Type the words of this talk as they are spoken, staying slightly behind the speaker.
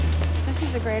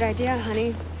is a great idea,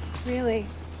 honey. Really.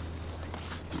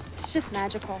 It's just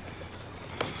magical.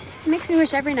 It makes me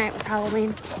wish every night was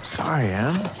Halloween. I'm sorry,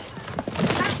 Em.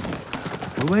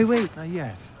 Wait, not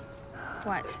yet.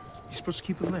 What? You're supposed to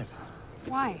keep it lit.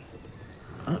 Why?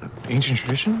 Ancient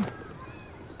tradition?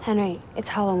 Henry, it's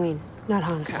Halloween, not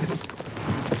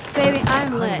Hanukkah. Baby,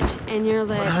 I'm lit, and you're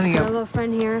lit. Honey, Your little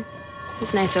friend here,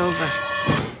 this night's over.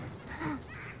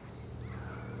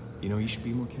 You know, you should be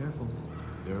more careful.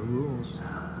 There are rules.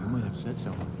 You might upset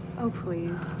someone. Oh,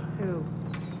 please. Who?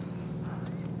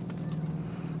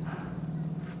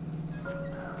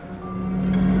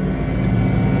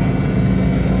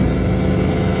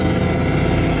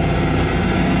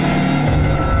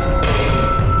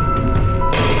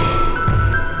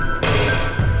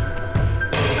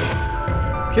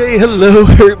 Okay, hello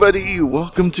everybody.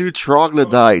 Welcome to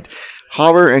Troglodyte,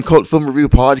 horror and cult film review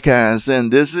podcast,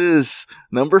 and this is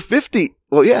number 50.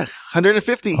 Well, yeah,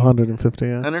 150. 150,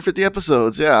 yeah. 150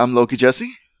 episodes. Yeah, I'm Loki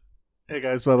Jesse. Hey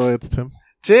guys, by the way, it's Tim.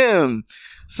 Tim.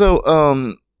 So,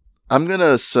 I'm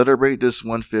gonna celebrate this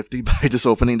 150 by just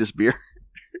opening this beer.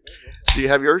 Do you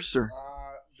have yours, or?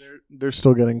 They're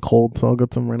still getting cold, so I'll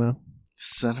get some right now.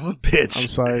 Son of a bitch. I'm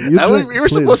sorry. You were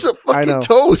supposed to fucking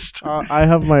toast. I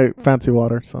have my fancy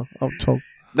water, so I'll chill.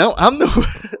 No,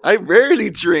 I rarely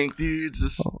drink, dude.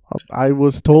 I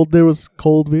was told there was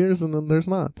cold beers, and then there's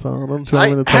not. So I don't know.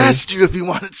 I asked you if you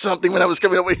wanted something when I was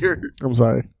coming over here. I'm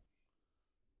sorry.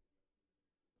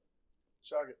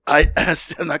 Chug it. I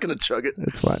asked. I'm not gonna chug it.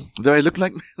 It's fine. Do I look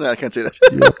like? No, I can't say that.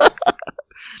 Yep.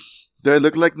 Do I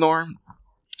look like Norm?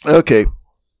 Okay.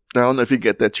 I don't know if you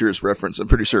get that Cheers reference. I'm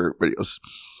pretty sure everybody else,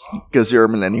 because you're a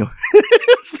millennial.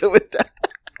 Still with that.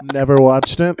 Never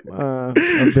watched it.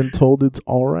 I've been told it's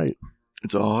all right.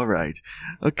 It's all right.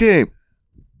 Okay.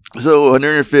 So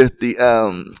 150.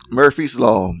 Murphy's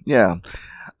Law. Yeah.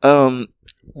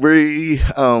 We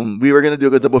were gonna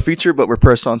do a double feature, but we're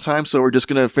pressed on time, so we're just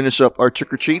gonna finish up our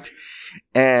Trick or Treat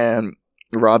and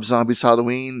Rob Zombie's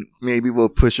Halloween. Maybe we'll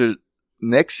push it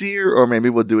next year, or maybe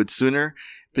we'll do it sooner.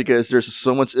 Because there's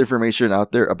so much information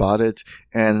out there about it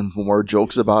and more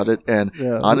jokes about it. And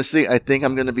honestly, I think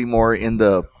I'm going to be more in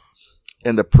the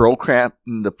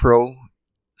pro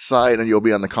side, and you'll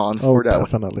be on the con for that.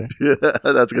 Definitely. Yeah,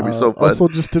 that's going to be so fun. Also,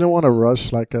 just didn't want to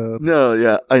rush I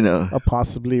know. A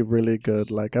possibly really good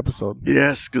episode.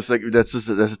 Yes, because that's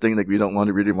the thing. We don't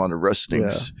really want to rush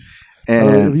things. Yeah.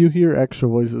 And if you hear extra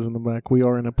voices in the back, we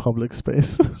are in a public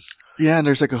space. Yeah, and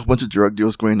there's a whole bunch of drug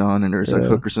deals going on, and there's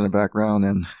hookers in the background,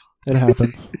 and it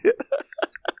happens.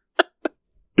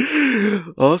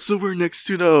 Also, we're next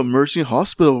to the Mercy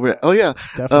Hospital.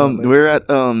 Definitely. We're at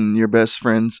your best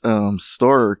friend's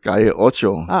store, Calle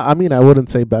Ocho. I mean, I wouldn't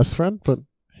say best friend, but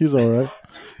he's all right.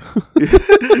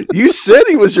 You said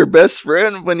he was your best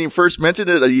friend when you first mentioned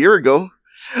it a year ago.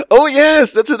 Oh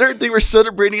yes, that's another thing. We're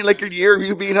celebrating a year of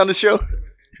you being on the show.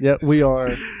 Yeah, we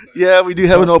are. Yeah, we do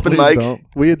have an open mic. Don't.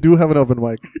 We do have an open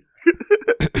mic.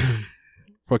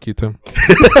 Fuck you, Tim.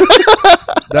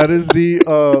 That is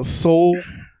the sole.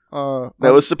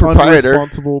 That was the proprietor.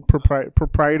 Responsible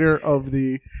proprietor of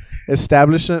the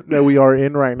establishment that we are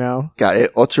in right now. Calle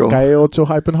Ocho. Calle Ocho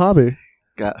Hype and Hobby.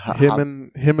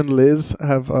 Him and Liz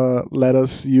have let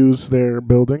us use their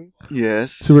building.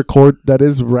 Yes. To record. That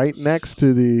is right next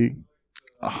to the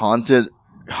haunted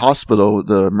hospital,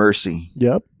 the Mercy.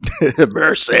 Yep.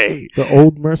 Mercy. The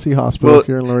old Mercy Hospital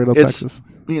here in Laredo, Texas.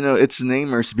 It's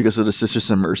named Mercy because of the Sisters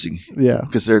of Mercy. Yeah.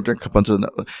 Because they're a bunch of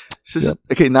sisters.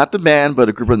 Yep. Okay, not the band, but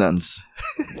a group of nuns.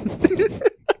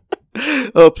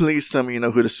 Oh, please tell me you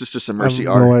know who the Sisters of Mercy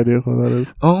are. I have no idea who that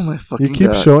is. Oh, my fucking God. You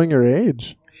keep showing your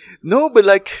age. No, but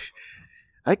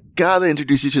I gotta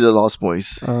introduce you to the Lost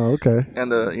Boys. Oh, okay.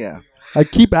 And I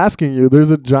keep asking you.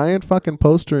 There's a giant fucking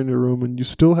poster in your room, and you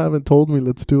still haven't told me.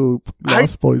 Let's do a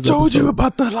Lost Boys. I told you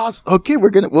about the Lost. Okay,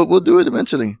 we'll do it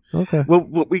eventually. Okay. Well,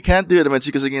 we can't do it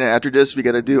eventually because again, after this, we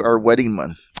got to do our wedding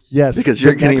month. Yes, because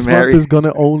you're getting married. Month is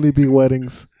gonna only be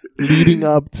weddings leading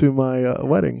up to my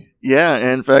wedding. Yeah,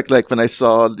 and in fact, when I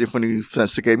saw when you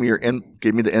gave me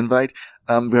the invite,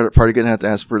 we're probably gonna have to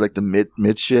ask for the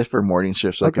mid shift or morning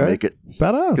shift so I can make it.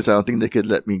 Badass. Because I don't think they could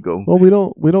let me go. Well, we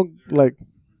don't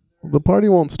the party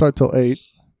won't start till 8.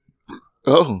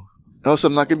 Oh, so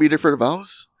I'm not gonna be there for the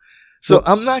vows. So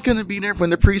I'm not gonna be there when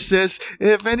the priest says,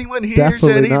 "If anyone hears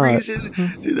any reason,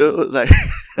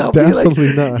 I'll definitely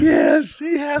be not. Yes,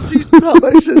 he has. He's got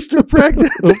my sister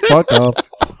pregnant." Oh, fuck off.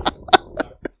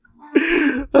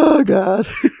 Oh God.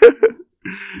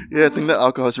 Yeah, I think that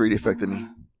alcohol has really affected me.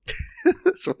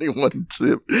 It's only one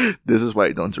sip. This is why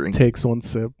I don't drink. Takes one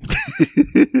sip.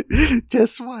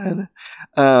 Just one.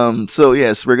 So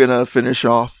yes, we're gonna finish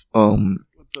off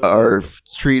our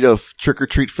treat of trick or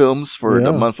treat films for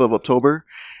the Yeah. month of October,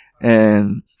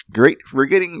 and we're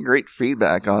getting great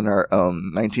feedback on our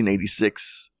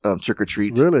 1986 trick or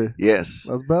treat. Really? Yes,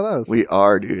 That's badass. we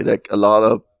are, dude. Like a lot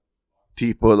of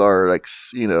people are like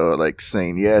like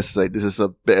saying yes, like this is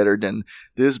better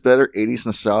 80s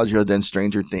nostalgia than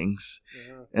Stranger Things.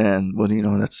 And well,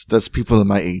 that's people of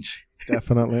my age.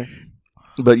 Definitely.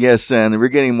 But yes, and we're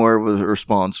getting more of a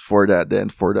response for that than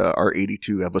for our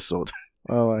 82 episode.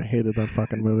 Oh, I hated that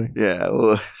fucking movie. Yeah,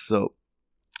 well, so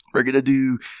we're gonna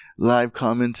do live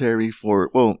commentary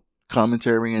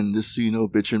and just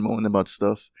bitch and moan about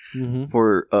stuff Mm-hmm.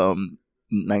 for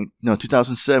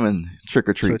 2007 Trick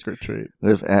or Treat Trick or treat.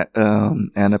 with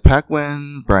Anna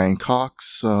Paquin, Brian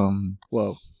Cox.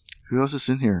 Whoa. Who else is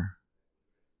in here?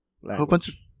 A whole bunch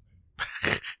of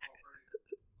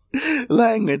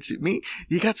language.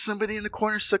 You got somebody in the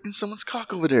corner sucking someone's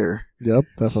cock over there. Yep,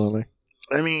 definitely.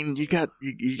 I mean, you got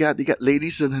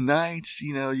ladies of the night.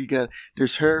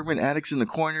 There's heroin addicts in the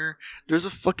corner. There's a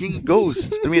fucking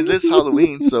ghost. I mean, it's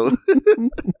Halloween, so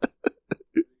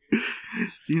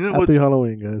what? Happy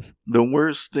Halloween, guys. The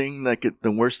worst thing that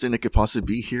could possibly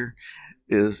be here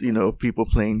is people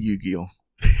playing Yu-Gi-Oh.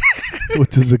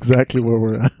 Which is exactly where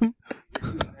we're at.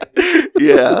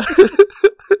 Yeah.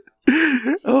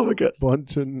 Oh my god.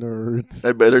 Bunch of nerds.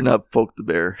 I better not poke the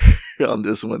bear on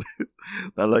this one.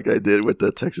 Not like I did with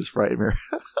the Texas Frightmare.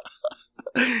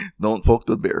 Don't poke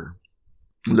the bear.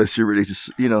 Unless you're ready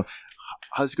to,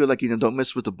 how's it go? Like, don't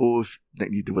mess with the bull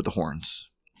that you do with the horns.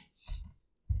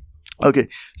 Okay,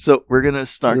 so we're going to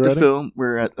start You the ready? film.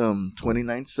 We're at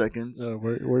 29 seconds.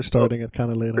 We're starting it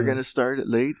kind of late. We're going to start it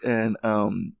late, and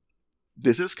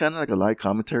this is kind of like a live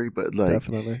commentary, but like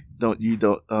Definitely.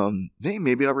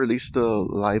 maybe I'll release the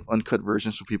live uncut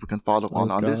version so people can follow on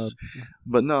God. this.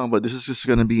 But this is just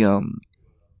gonna be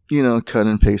cut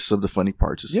and paste of the funny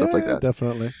parts and stuff like that.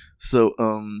 Definitely. So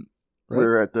Right.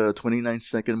 we're at the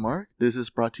 29-second mark. This is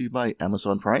brought to you by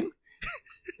Amazon Prime.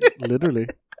 Literally.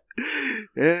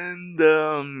 And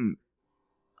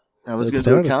I was Let's gonna do a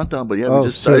start it. countdown, but yeah, Oh, we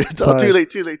just started. shit, Oh, sorry.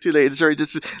 too late. Sorry,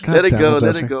 just God let it damn go. it,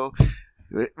 Let Jesse. it go.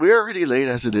 We're already late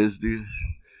as it is, dude.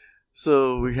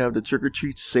 So we have the trick or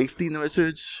treat safety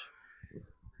message,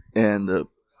 and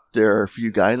there are a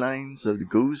few guidelines of the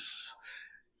goose.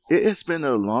 It has been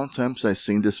a long time since I've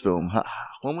seen this film.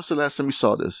 When was the last time you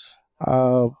saw this?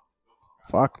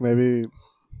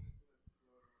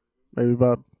 Maybe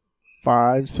about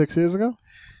 5-6 years ago.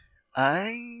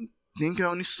 I think I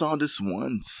only saw this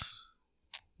once.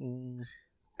 Mm.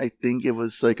 I think it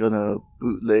was like on a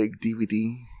bootleg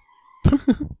DVD.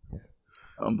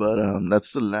 But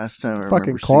that's the last time I remember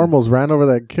Fucking seeing. Carmels ran over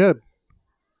that kid.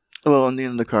 Well, and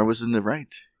then the car was in the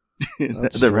right.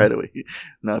 That's the true. right away.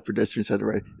 Not pedestrians had the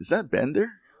right. Is that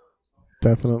Bender?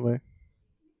 Definitely.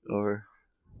 Or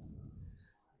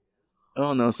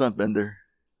oh no, it's not Bender.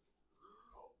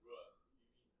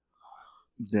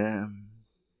 Damn.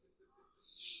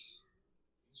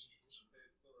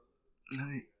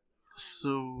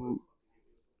 So,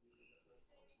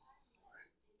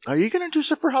 are you gonna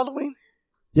dress up for Halloween?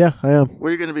 Yeah, I am. Where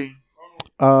are you gonna be?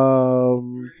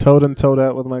 Toad and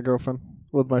Toadette with my girlfriend.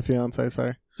 With my fiance,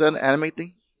 sorry. Is that an anime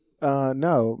thing?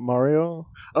 No, Mario.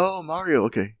 Oh, Mario.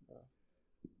 Okay.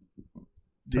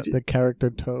 Did The character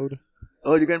Toad.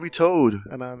 Oh, you're gonna be Toad.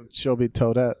 And she'll be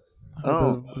Toadette.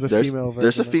 Oh, the there's, female version.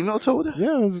 there's a of- female Toad.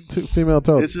 Yeah, there's two female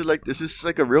Toads. Is this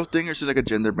like a real thing, or is it like a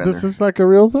gender bender? This is like a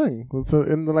real thing. It's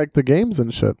in the games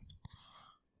and shit.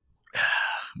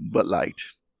 But light.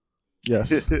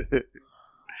 Yes.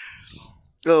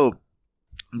 Oh,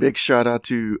 big shout out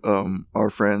to our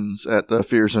friends at the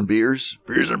Fears and Beers,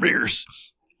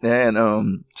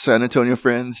 and San Antonio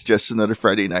friends, Just Another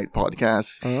Friday Night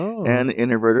podcast, Oh. and the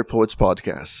Introverted Poets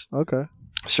podcast. Okay.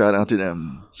 Shout out to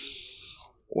them.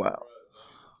 Wow,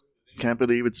 can't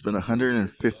believe it's been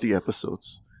 150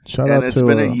 episodes, Shout and out it's to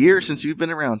been a year since you've been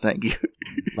around. Thank you.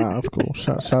 Nah, that's cool.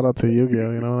 Shout out to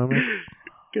Yu-Gi-Oh. You know what I mean?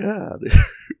 God.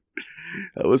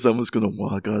 I was almost gonna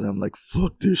walk out. I'm like,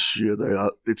 fuck this shit.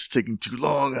 It's taking too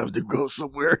long. I have to go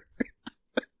somewhere.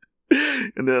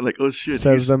 And then I'm like, oh shit.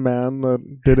 Says the man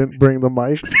that didn't bring the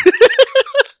mics.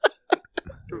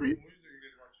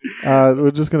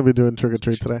 We're just gonna be doing trick or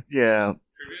treat today. Yeah,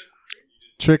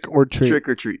 Trick or treat. trick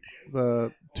or treat.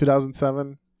 The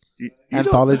 2007 You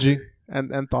anthology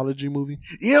anthology movie.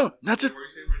 That's it.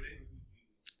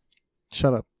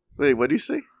 Shut up. Wait, what do you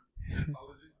say?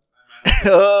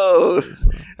 Oh,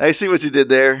 I see what you did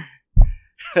there.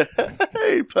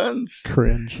 Hey, puns.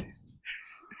 Cringe.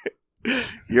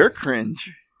 You're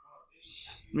cringe.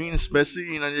 I mean,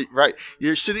 especially, right?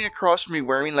 You're sitting across from me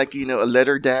wearing, like, a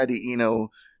letter daddy,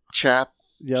 chap,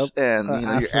 Yep. And you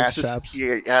know Assless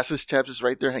your assless chaps is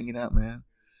right there hanging out, man.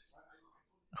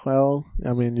 Well,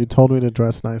 I mean, you told me to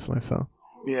dress nicely, so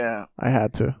Yeah. I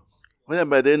had to. Well, yeah,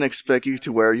 but I didn't expect you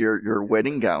to wear your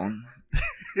wedding gown.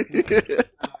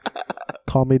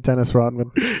 Call me Dennis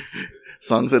Rodman. As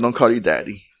long as I don't call you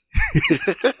daddy.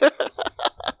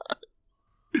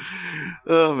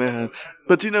 Oh man.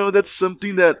 But you know, that's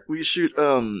something that we should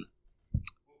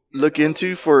look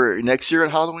into for next year on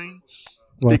Halloween.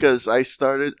 What? Because I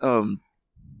started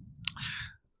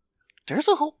there's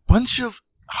a whole bunch of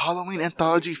Halloween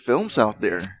anthology films out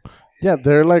there. Yeah,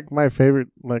 they're like my favorite,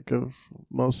 like of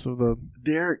most of the.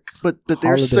 But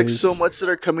there's like so Holidays. much that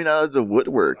are coming out of the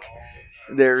woodwork.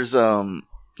 There's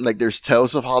like there's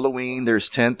Tales of Halloween, there's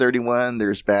 1031,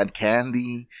 there's Bad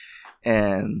Candy,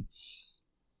 and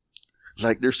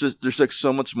like there's like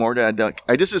so much more that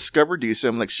I just discovered these. So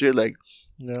I'm like shit, like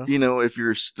Yeah. you know, if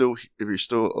you're still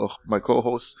my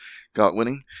co-host got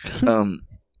winning,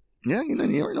 yeah, you know,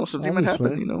 you never know, something might happen,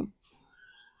 Obviously. you know,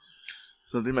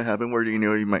 something might happen where you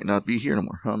know you might not be here no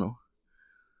more. I don't know.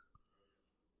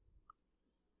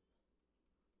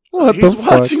 What He's the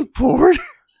fuck? watching porn.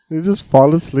 You just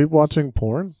fall asleep watching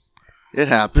porn? It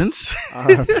happens.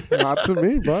 Not to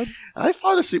me, bud. I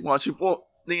fall asleep watching, well,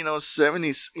 you know,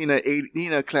 70s, you know, 80, you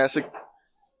know, classic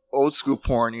old school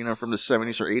porn, you know, from the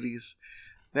 70s or 80s.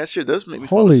 That shit does make me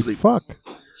fall Holy asleep. fuck!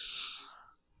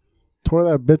 Tore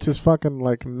that bitch's fucking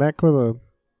like neck with a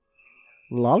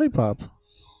lollipop.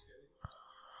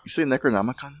 You say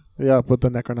Necronomicon? Yeah, with the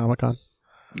Necronomicon.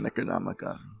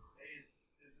 Necronomicon.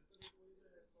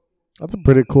 That's a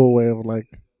pretty cool way of like.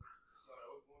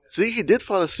 See, he did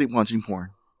fall asleep watching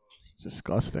porn. It's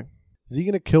disgusting. Is he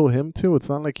gonna kill him too? It's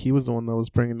not like he was the one that was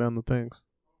bringing down the things.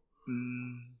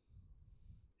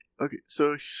 Okay,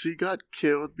 so she got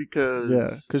killed because Yeah,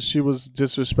 because she was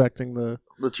disrespecting the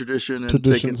the tradition and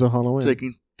traditions of Halloween.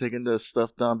 taking the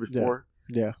stuff down before.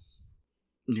 Yeah.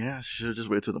 Yeah, she should have just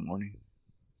waited till the morning.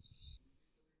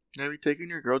 Have you taken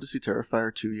your girl to see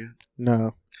Terrifier 2 yet?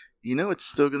 No, You know it's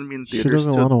still going to be in she theaters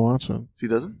doesn't till... want to watch it. She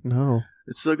doesn't? No,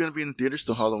 It's still going to be in theaters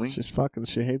till Halloween.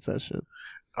 she hates that shit.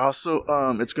 Also,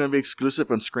 it's going to be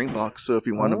exclusive on Screenbox, so if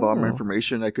you want to borrow more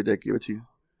information, I could give it to you.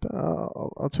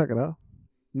 I'll check it out.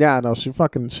 Yeah, no, she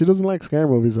doesn't like scary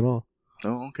movies at all.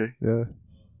 Oh, okay. Yeah.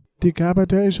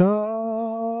 Decapitation.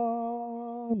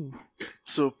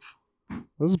 So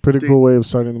This is a pretty cool way of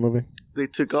starting the movie. they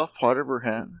took off part of her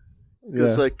hand.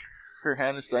 Because, Yeah. like, her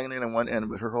hand is dangling on one end,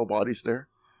 but her whole body's there.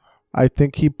 I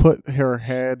think he put her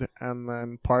head and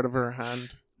then part of her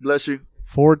hand. Bless you.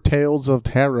 For Tales of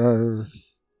Terror.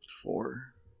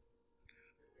 4.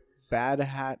 Bad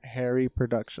Hat Harry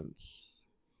Productions.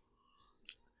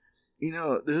 You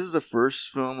know, this is the first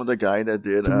film with the guy that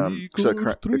did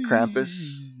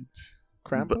Krampus.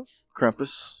 Krampus?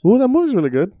 Krampus. Ooh, that movie's really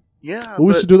good. Yeah, Ooh,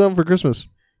 we but should do that one for Christmas.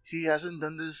 he hasn't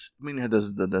done this. I mean, he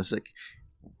hasn't done this. Like,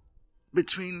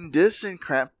 between this and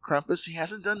Krampus, he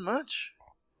hasn't done much.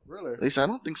 Really? At least I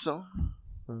don't think so.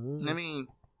 Let me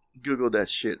Google that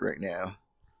shit right now.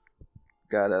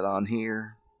 Got it on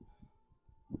here.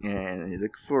 And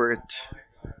look for it.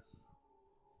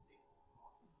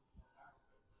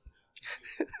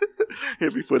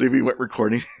 It'd be funny if we weren't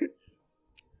recording.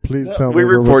 Please tell me We're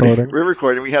we're recording. recording. We're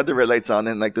recording. We have the red lights on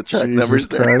and like the track Jesus numbers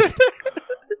there. Christ.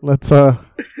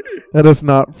 Let us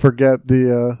not forget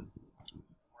the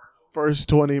first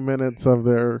 20 minutes of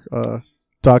their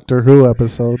Doctor Who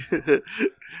episode.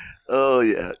 Oh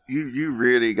yeah, you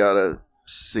really gotta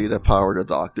see the power of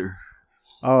the Doctor.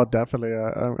 Oh, definitely.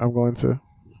 I'm going to.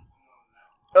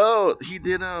 Oh, he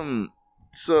did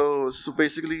So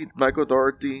basically, Michael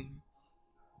Dougherty.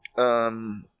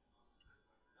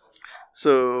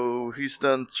 So he's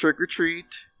done Trick or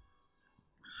Treat.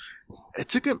 It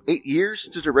took him 8 years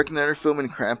to direct another film in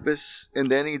Krampus,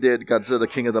 and then he did Godzilla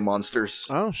King of the Monsters.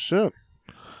 Oh, shit.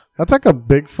 That's like a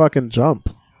big fucking jump.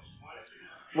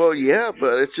 Well, yeah,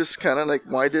 but it's just kind of like,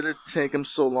 why did it take him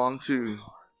so long to...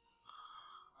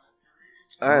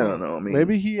 I don't know. I mean,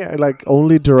 Maybe he like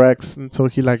only directs until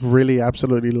he like really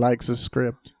absolutely likes a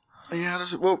script. Yeah,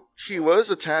 well, he was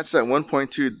attached at one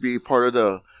point to be part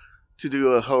of to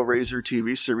do a Hellraiser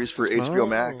TV series for HBO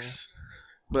Max,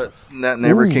 but that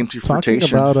never came to fruition.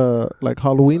 Talking about like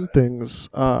Halloween things,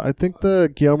 I think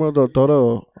the Guillermo del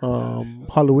Toro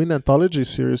Halloween anthology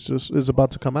series is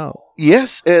about to come out.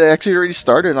 Yes, it actually already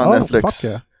started on Netflix. Fuck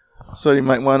yeah! So you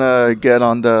might want to get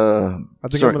on the. I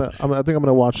think I'm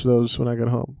gonna watch those when I get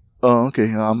home. Oh,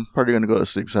 okay. I'm probably gonna go to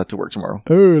sleep. So I have to work tomorrow.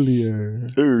 Earlier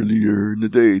in the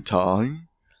daytime,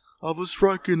 I was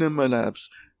rocking in my naps.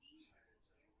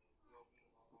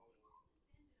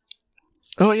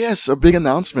 Oh yes, a big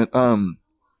announcement.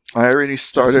 I already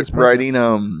started Jesse's pregnant.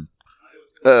 writing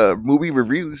movie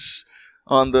reviews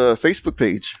on the Facebook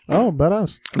page. Oh,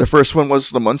 badass. The first one was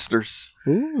The Munsters.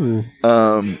 Ooh.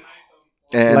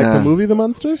 And Like the movie The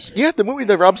Monsters? Yeah, the movie,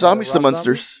 the Rob Zombie's The Rob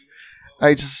Munsters.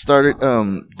 I just started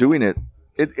doing it.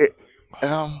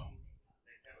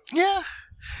 Yeah.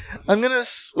 I'm gonna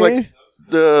Eh.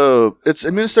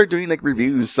 I'm gonna start doing like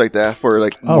reviews like that for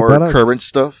like Oh, more badass. current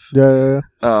stuff. Yeah.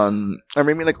 Or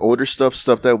maybe like older stuff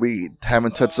that we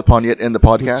haven't touched upon yet in the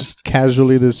podcast. Just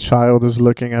casually, this child is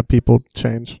looking at people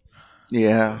change.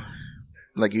 Yeah,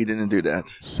 like he didn't do that.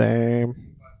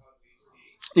 Same.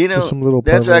 You know, Just some little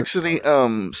that's pervert. actually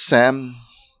Sam.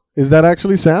 Is that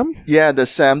actually Sam? Yeah, the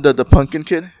Sam, the pumpkin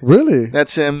kid. Really?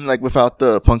 That's him, like without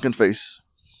the pumpkin face.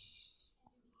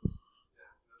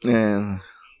 Yeah.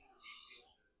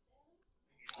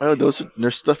 Oh,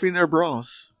 they're stuffing their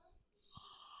bras.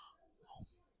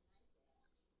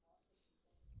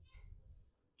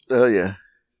 Oh yeah.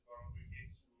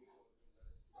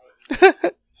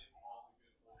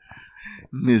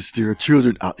 Miss, there are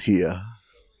children out here.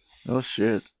 Oh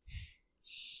shit.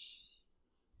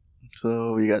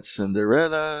 So we got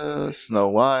Cinderella, Snow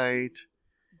White,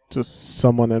 Just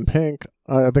someone in pink.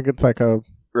 I think it's like a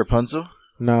Rapunzel.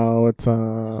 no. It's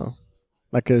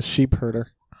like a sheep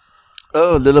herder.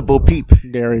 Oh, Little Bo Peep.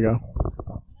 There you go.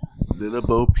 Little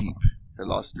Bo Peep. They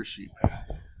lost their sheep.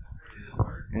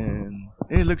 And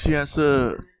hey, look, she has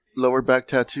a lower back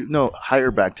tattoo. No,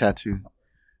 higher back tattoo.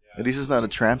 At least it's not a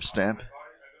tramp stamp.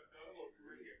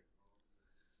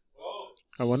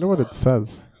 I wonder what it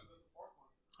says.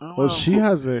 Oh, Well, she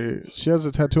has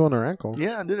a tattoo on her ankle.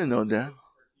 Yeah, I didn't know that.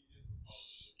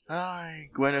 Hi,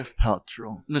 Gwyneth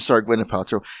Paltrow. No, sorry, Gwyneth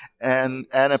Paltrow. And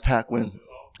Anna Paquin.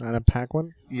 And a pack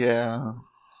one. Yeah.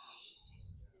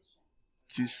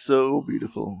 She's so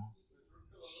beautiful.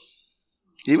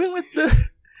 Even with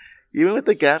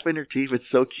the gap in her teeth, it's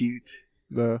so cute.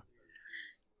 The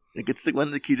Like it's like one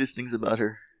of the cutest things about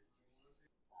her.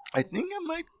 I think I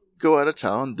might go out of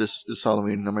town this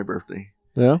Halloween on my birthday.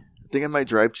 yeah. I think I might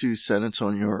drive to San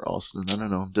Antonio or Austin. I don't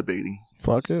know. I'm debating.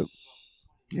 Fuck it.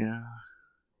 Yeah.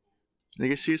 I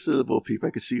guess she's a little peep. I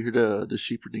could see her the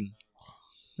shepherding.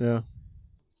 Yeah.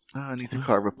 Oh, I need to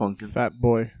carve a pumpkin. Fat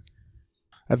boy.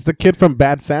 That's the kid from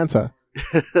Bad Santa.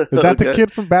 Is that the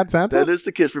kid from Bad Santa? That is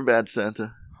the kid from Bad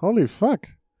Santa. Holy fuck.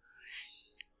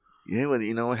 Yeah,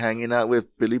 well, hanging out with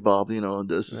Billy Bob,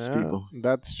 does this Yeah, people.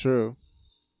 that's true.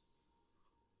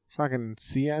 Fucking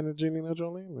see Angelina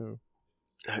Jolie? No.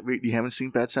 Wait, you haven't seen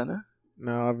Bad Santa?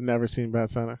 No, I've never seen Bad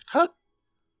Santa. Huh?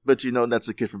 But that's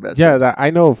the kid from Bad Yeah, Santa. that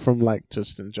I know from like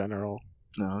just in general.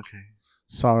 No, okay.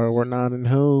 Sorry, we're not in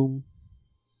home.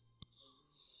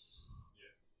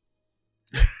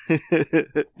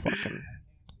 Fucking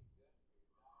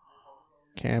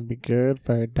can be good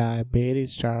for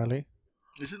diabetes, Charlie.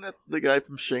 Isn't that the guy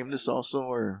from Shameless also,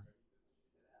 or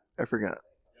I forgot?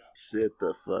 Sit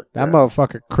the fuck That down.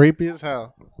 motherfucker creepy as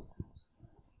hell.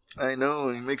 I know,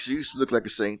 he makes you look like a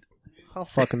saint. How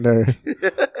fucking dare you?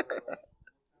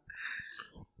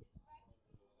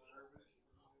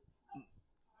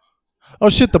 Oh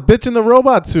shit, the bitch in the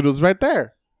robot suit was right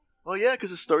there. Oh yeah,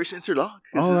 because the stories interlock.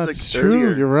 Oh, that's true.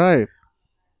 Earlier. You're right.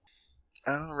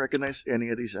 I don't recognize any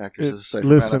of these actors aside from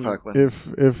Listen, Anna Paquin.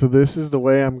 if this is the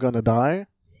way I'm gonna die,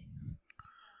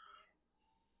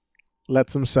 let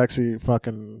some sexy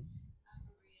fucking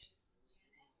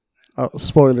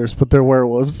spoilers, but they're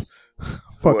werewolves.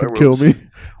 Fucking kill Werewolves. me.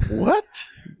 What?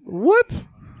 What?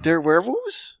 They're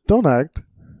werewolves? Don't act.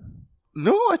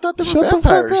 No, I thought they were Shut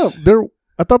vampires. the fuck up.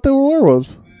 I thought they were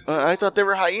werewolves. I thought they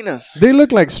were hyenas. They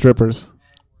look like strippers.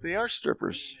 They are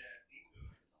strippers.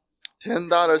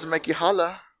 $10 make you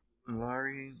holla.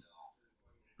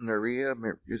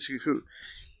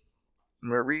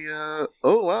 Maria.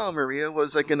 Oh wow, Maria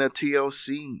was like in a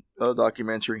TLC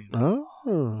documentary.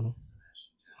 Oh.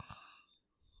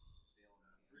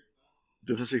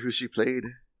 Doesn't say who she played.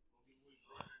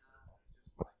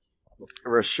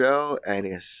 Rochelle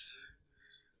Annis.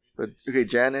 But okay,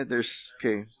 Janet.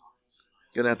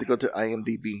 Gonna have to go to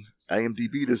IMDb.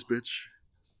 IMDb this bitch.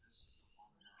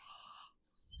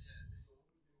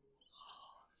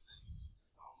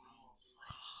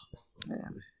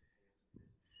 Man.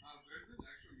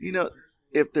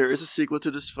 If there is a sequel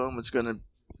to this film, it's gonna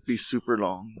be super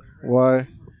long. Why?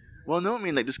 Well, no, I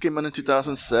mean, like, this came out in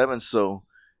 2007, so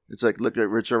it's like, look,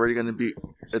 it's already gonna be,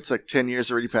 it's like 10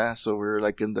 years already passed, so we're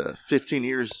like in the 15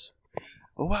 years.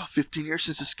 Oh, wow, 15 years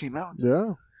since this came out.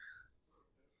 Yeah.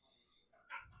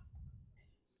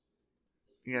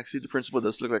 Yeah, actually, the principal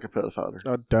does look like a pedophile.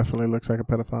 That definitely looks like a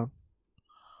pedophile.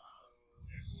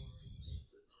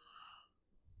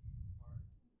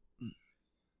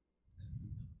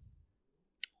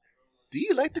 Do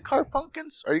you like to carve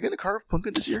pumpkins? Are you gonna carve a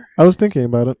pumpkin this year? I was thinking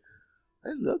about it. I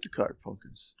love to carve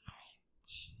pumpkins.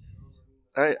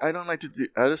 I don't like to do.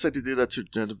 I just like to do that to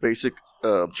the basic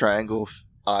triangle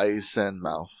eyes and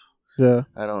mouth. Yeah.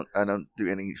 I don't do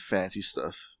any fancy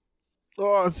stuff.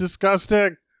 Oh, it's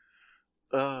disgusting.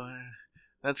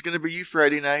 That's gonna be you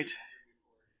Friday night.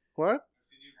 What?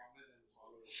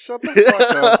 Shut the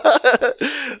fuck up.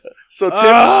 So Tim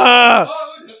Oh,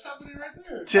 look, that's happening right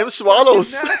there. Tim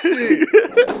swallows. Nasty.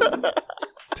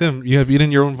 Tim, you have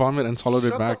eaten your own vomit and swallowed Shut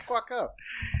it the back. fuck up.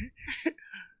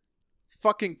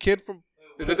 Fucking kid from.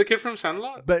 Is that the kid from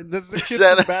Sandlot? But this is the kid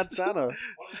Santa. from Bad Santa.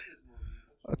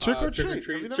 A trick or treat. Have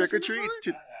you never Trick or seen this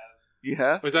treat. movie? You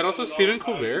have? Was that also Stephen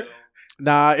Colbert?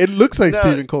 Nah, it looks like No.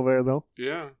 Stephen Colbert though.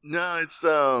 Yeah. No, it's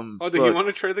Oh, did he want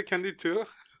to try the candy too?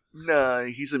 Nah,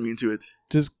 he's immune to it.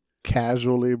 Just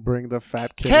casually bring the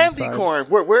fat kid Candy inside. corn.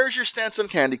 Where's your stance on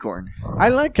candy corn? I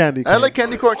like candy corn. I like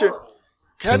candy corn too.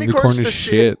 Candy Candy corn's corn the is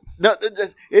shit. shit. No,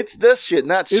 it's this shit,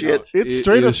 not shit. It's It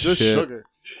straight up is just shit. sugar.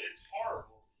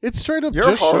 It's straight up You're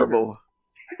just horrible.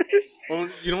 Oh,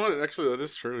 you know what? Actually, that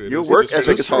is true. It Your is work just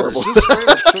ethic is sugar. horrible. Just straight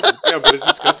up sugar. Yeah, but it's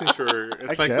disgusting sugar.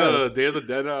 It's I like guess. the Day of the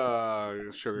Dead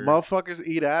sugar. Motherfuckers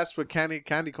eat ass with candy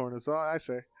corn. That's all I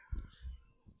say.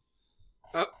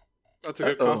 That's a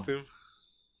good Uh-oh. costume.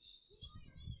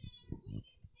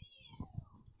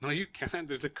 No, you can't.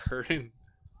 There's a curtain.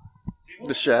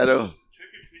 The shadow. Trick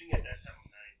or treating at that time of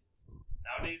night.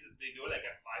 Nowadays they do it like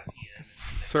at 5 p.m.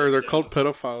 Sir, they're called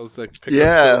pedophiles that pick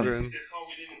Yeah. up children. It's called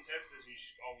we live in Texas. You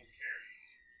should always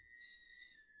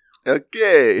carry.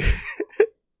 Okay. The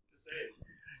same.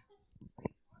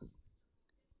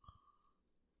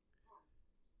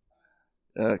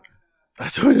 I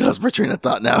totally lost my train of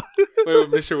thought now. Wait,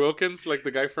 Mr. Wilkins, like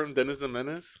the guy from Dennis the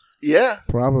Menace? Yeah.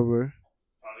 Probably.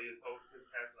 Probably his whole his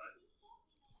past life.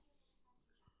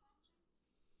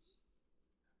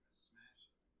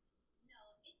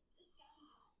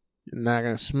 You're not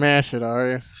gonna smash it, are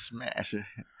you? Smash it.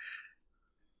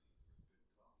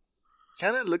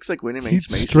 Kind of looks like Winnie He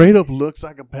Mason. straight up looks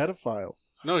like a pedophile.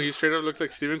 No, he straight up looks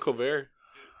like Stephen Colbert.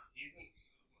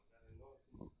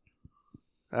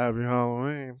 Happy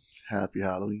Halloween. Happy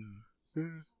Halloween.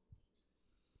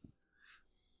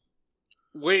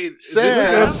 Wait, is Sam. this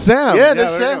That's Sam? Sam. Yeah,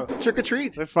 that's there you Sam. go. Trick or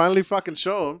treat. They finally fucking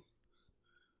show him.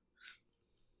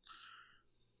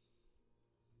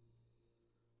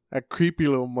 That creepy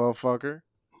little motherfucker.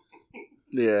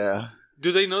 Yeah.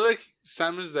 Do they know that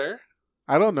Sam is there?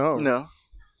 I don't know. No.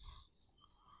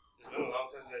 It's been a long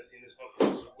time since I've seen this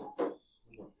fucking. Oh, did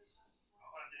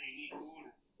he need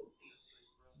food?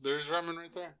 There's ramen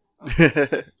right there. Real food. Don't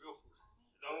get me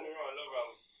wrong, I love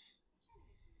ramen.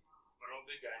 But I'm a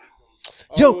big guy. I need some.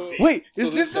 Yo, Oh, wait, so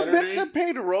is this the Saturday? bitch that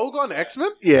paid Rogue on X-Men?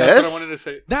 That's what I Yes. wanted to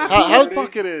say. That's How- what how- the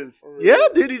fuck it is. Yeah,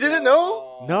 dude, you didn't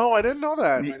know? No, I didn't know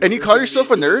that. And you call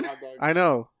yourself a nerd? I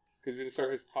know. Because he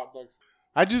started his hot dogs.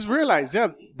 I just realized,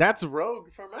 yeah, that's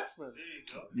Rogue from X-Men.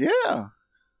 Yeah.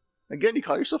 Again, you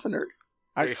call yourself a nerd?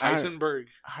 Hey, Heisenberg.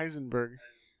 Heisenberg.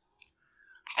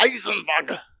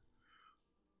 Heisenberg.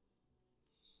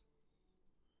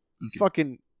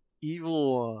 Fucking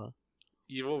evil,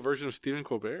 Evil version of Stephen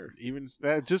Colbert. even,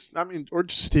 or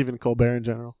just Stephen Colbert in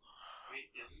general.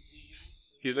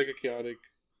 He's like a chaotic.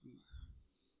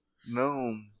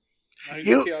 No. No, he's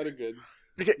You- chaotic good.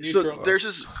 Okay, so Neutral. there's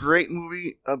this great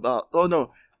movie about. Oh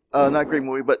no, not great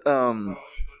movie, but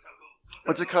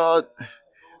what's it called?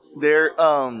 They're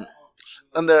on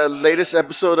the latest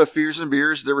episode of Fears and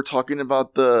Beers. They were talking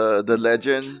about the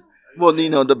legend. Well, you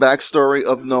know, the backstory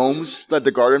of gnomes, like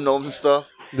the garden gnomes and stuff,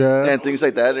 Yeah. and things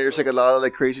like that. And there's like a lot of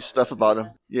like crazy stuff about them.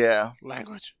 Yeah.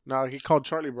 Language. No, he called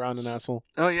Charlie Brown an asshole.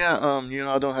 Oh yeah. You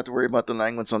know, I don't have to worry about the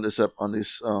language on this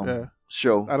Yeah.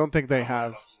 show. I don't think they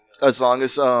have. As long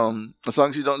as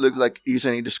you don't look like use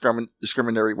any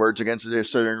discriminatory words against their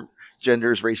certain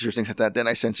genders, races, or things like that, then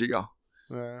I censor y'all.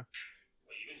 Yeah.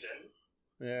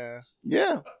 Yeah.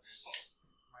 Yeah. What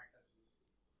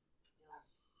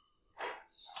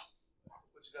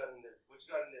you got in there? What you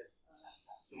got in there?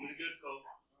 Show me the good stuff.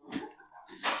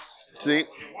 See,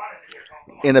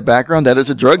 in the background, that is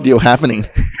a drug deal happening.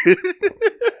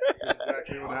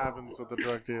 Exactly what happens with the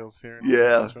drug deals here. In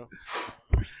Yeah. Central.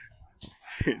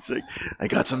 It's like, I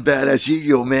got some badass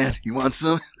Yu-Gi-Oh, man. You want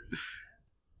some?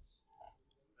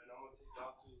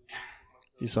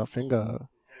 You saw finger.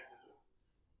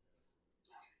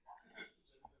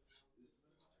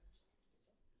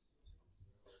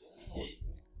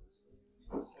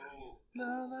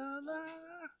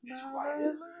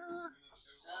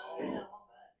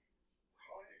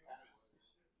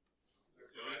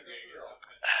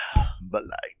 Bud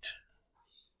Light.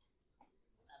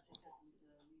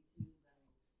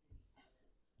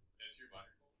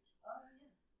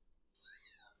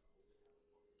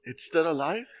 It's still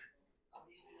alive?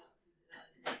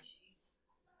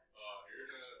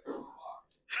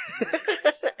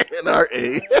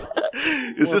 NRA.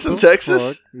 Is this in What the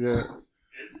Texas? fuck? Yeah.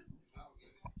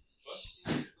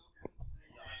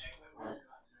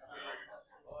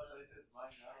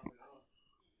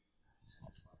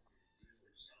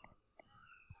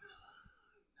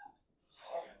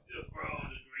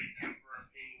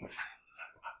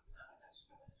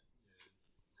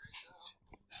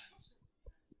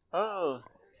 Oh.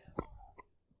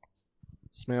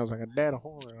 Smells like a dead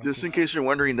horse. Just in case you're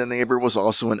wondering, the neighbor was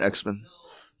also an X-Men.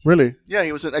 Really? Yeah,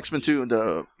 he was an X-Men too.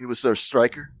 And he was their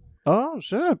striker. Oh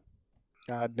shit!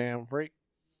 Goddamn freak.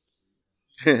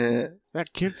 Well,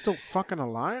 That kid's still fucking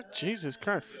alive? Jesus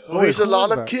Christ! he's a who lot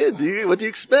is of that? kid, dude. What do you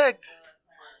expect?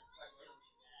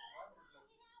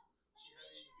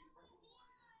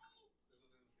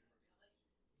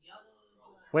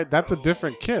 Wait, that's a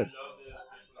different kid.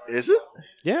 Is it?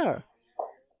 Yeah.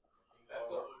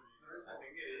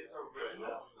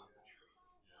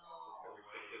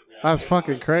 That's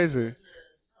fucking crazy.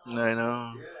 I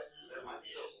know.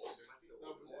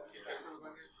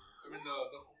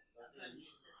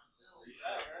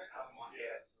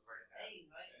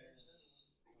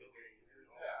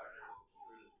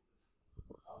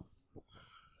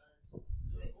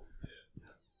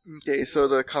 Okay, so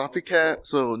the copycat.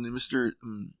 So Mr.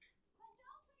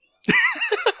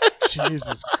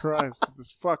 Jesus Christ,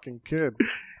 this fucking kid.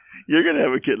 You're gonna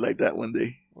have a kid like that one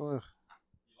day. Ugh.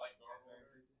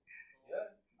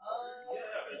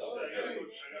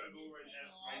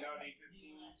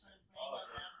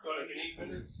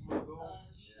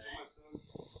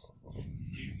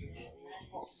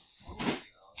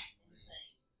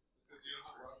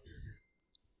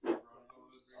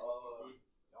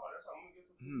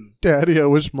 Daddy, I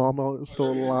wish Mama was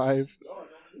still alive.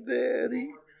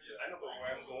 Daddy.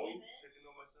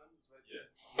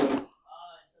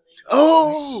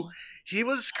 Oh, he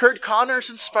was Kurt Connors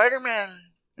in Spider-Man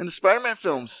in the Spider-Man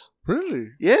films. Really?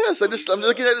 Yes, I'm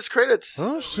looking at his credits.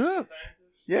 Oh shit!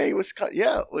 Yeah, he was.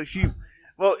 Yeah,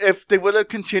 well, if they would have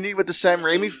continued with the Sam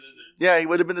Raimi, yeah, he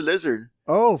would have been the Lizard.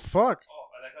 Oh fuck!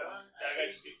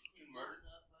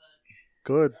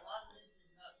 Good.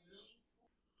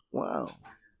 Wow,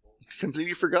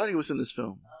 completely forgot he was in this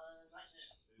film.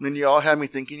 And then you all had me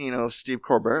thinking, of Steve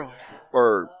Colbert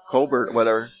or Colbert,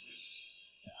 whatever.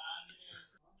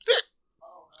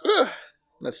 Ugh,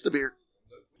 that's the beer.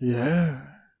 Yeah.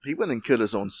 He wouldn't kill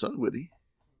his own son, would he?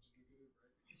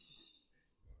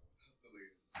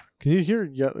 Can you hear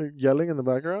yelling in the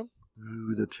background?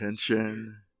 Ooh, the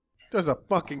tension. There's a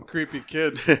fucking creepy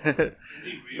kid.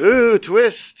 Ooh,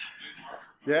 twist.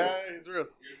 Yeah, he's real.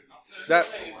 That.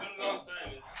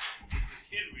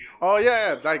 Oh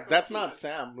yeah, like that's not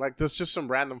Sam. Like that's just some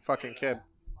random fucking kid.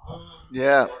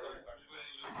 Yeah.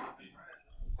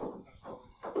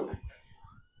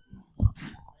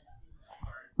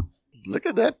 Look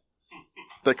at that.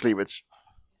 The cleavage.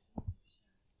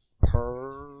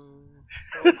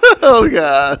 Oh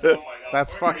god.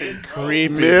 That's fucking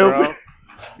creepy, Milf. bro.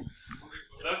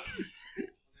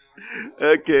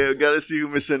 Okay, I gotta see who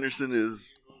Miss Henderson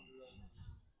is.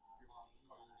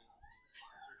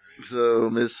 So,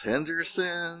 Miss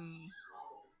Henderson.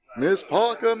 Miss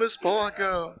Parker, Miss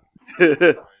Parker.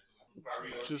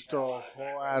 Just a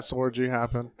whole ass orgy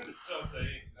happened.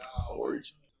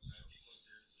 Orgy.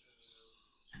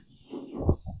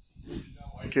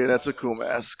 Okay, that's a cool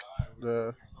mask.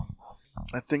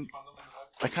 I think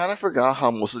I kind of forgot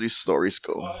how most of these stories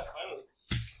go.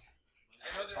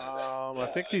 I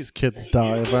think these kids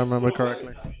die, if I remember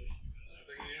correctly.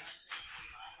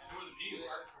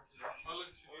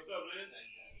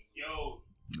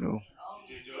 No.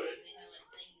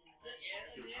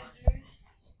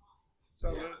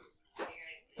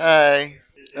 Hi.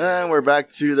 And we're back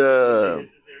to the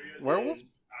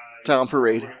Werewolves? town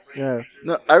parade. Yeah.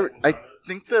 No, I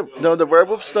think the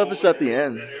werewolf stuff is at the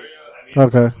end.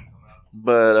 Okay.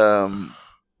 But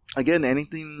again,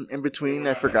 anything in between,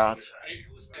 I forgot.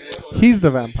 He's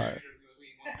the vampire.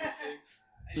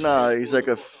 No, he's like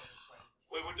Wait,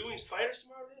 we're doing spider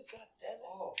smart this? God damn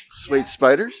it. wait,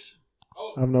 spiders?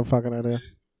 I have no fucking idea.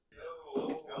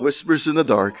 Whispers in the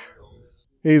dark.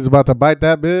 He's about to bite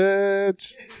that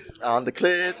bitch. On the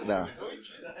clit. No.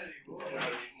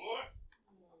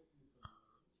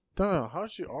 Duh, how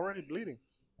is she already bleeding?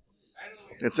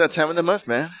 It's that time of the month,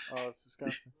 man. Oh, it's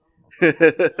disgusting.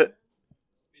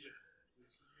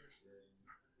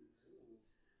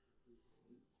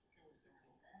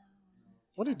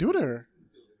 What did he do to her?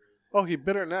 Oh, he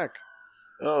bit her neck.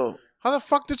 Oh. How the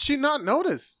fuck did she not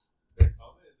notice?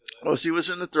 Well, she was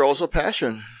in the throes of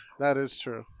passion. That is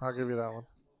true. I'll give you that one.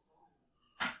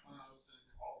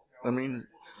 I mean,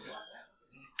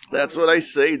 that's what I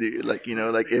say, dude. Like, you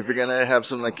know, like if you're gonna have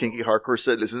some like kinky hardcore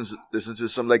set, listen to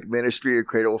some like Ministry or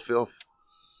Cradle of Filth.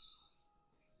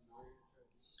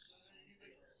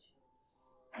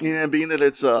 You know, being that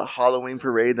it's a Halloween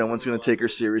parade, no one's gonna take her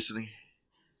seriously.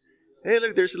 Hey,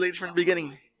 look, there's the lady from the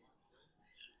beginning.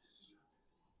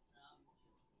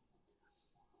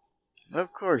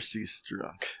 Of course he's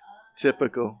drunk.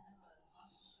 Typical.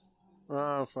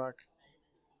 Oh fuck.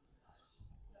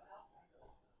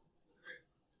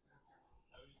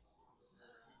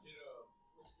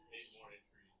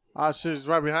 Ah, she's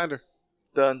right behind her.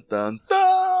 Dun dun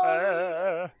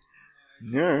dun.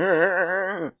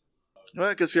 Yeah. Well,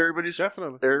 because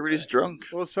Definitely. everybody's drunk.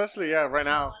 Well, especially right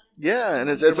now. Yeah, and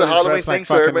it's a Everybody's Halloween dressed like thing,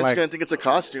 so fucking, everybody's like- gonna think it's a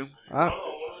costume. Ah,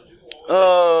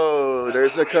 Oh,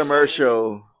 there's a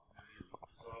commercial.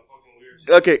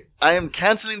 Okay, I am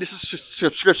canceling this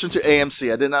subscription to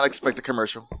AMC. I did not expect a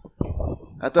commercial.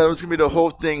 I thought it was gonna be the whole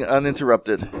thing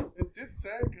uninterrupted. it did say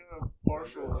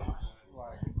partial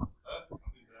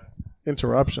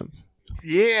interruptions.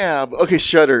 Yeah, okay,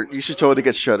 Shudder. You should totally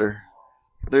get Shudder.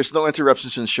 There's no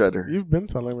interruptions in Shudder. You've been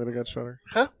telling me to get Shudder.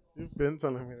 Huh? You've been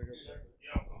telling me to get Shudder.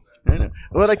 I know.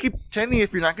 Well, I keep telling you,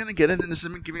 if you're not gonna get it, then just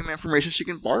give me my information. She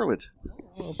can borrow it.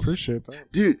 I appreciate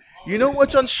that. Dude, you know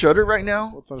what's on Shudder right now?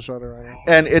 What's on Shudder right now?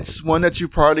 And it's one that you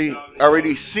probably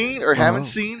already seen or haven't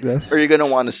seen, yes. or you're gonna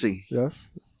want to see. Yes.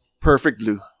 Perfect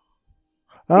Blue.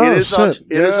 Oh, It is shit. on.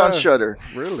 It is on Yeah. Shudder.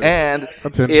 Really? And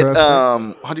That's it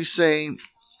interesting. how do you say?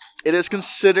 It is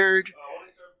considered.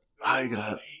 I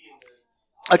got.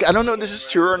 Like, I don't know if this is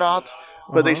true or not,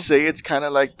 but they say it's kind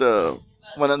of like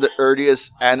one of the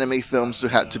earliest anime films to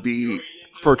have to be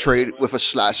portrayed with a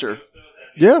slasher.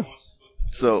 Yeah.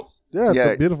 So Yeah, it's yeah.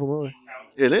 a beautiful movie.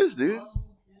 it is, dude. I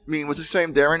mean, what's the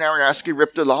same? Darren Aronofsky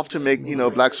ripped it off to make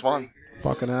Black Swan.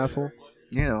 Fucking asshole.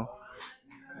 You know.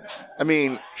 I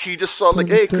mean, he just saw like,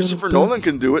 hey, Christopher Nolan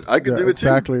can do it. I can Yeah, do it too.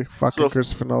 exactly. Fucking So-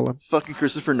 Christopher Nolan. Fucking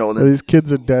Christopher Nolan These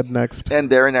kids are dead next. and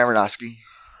Darren Aronofsky.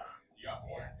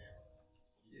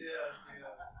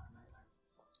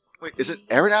 Wait, is it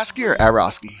Aronofsky or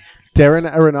Aronofsky? Darren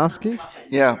Aronofsky?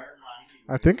 Yeah,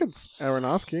 I think it's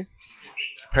Aronofsky.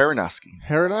 Aronofsky.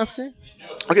 Aronofsky?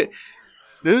 Okay,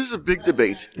 this is a big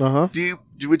debate. Uh-huh.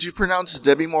 Would you pronounce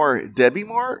Debbie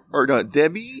Moore or no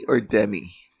Debbie or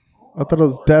Demi? I thought it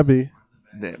was Debbie.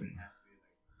 Demi.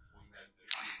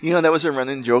 You know, that was a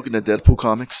running joke in the Deadpool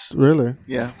comics. Really?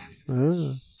 Yeah.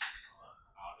 Ah.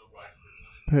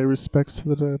 Pay respects to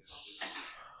the dead.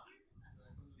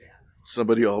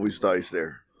 Somebody always dies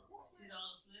there.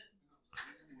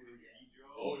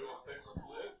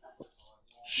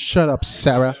 Shut up,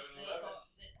 Sarah.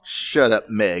 Shut up,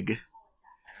 Meg.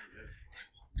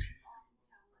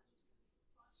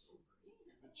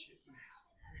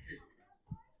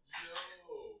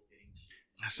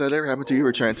 Has that ever happened to you?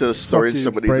 We're trying to tell a story and you,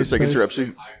 somebody brace just like face. interrupts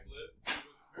you.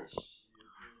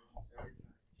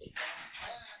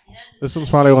 This one's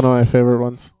probably one of my favorite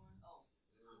ones.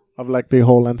 Of like the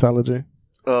whole anthology.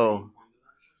 Oh,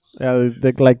 Yeah,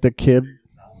 like the kid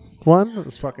one.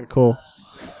 It's fucking cool.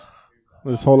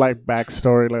 This whole like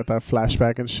backstory, like that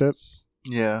flashback and shit.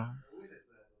 yeah.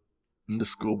 In the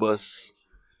school bus.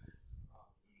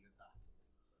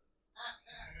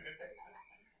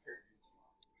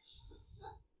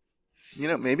 You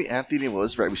know, maybe Anthony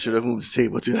was right. We should have moved the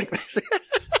table to like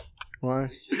Why?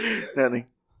 nothing.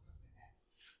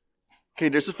 Okay,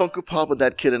 there's a Funko Pop with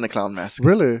that kid in a clown mask.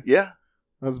 Really? Yeah.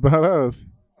 That's badass.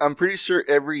 I'm pretty sure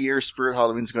every year Spirit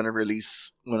Halloween's going to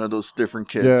release one of those different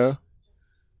kids. Yeah.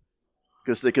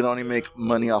 Because they can only make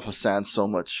money off of sand so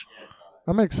much.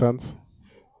 That makes sense.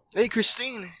 Hey,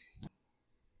 Christine.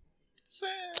 Sam.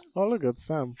 Oh, look at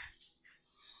Sam.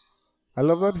 I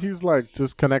love that he's like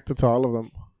just connected to all of them.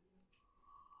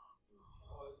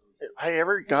 I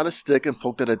ever got a stick and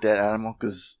poked at a dead animal?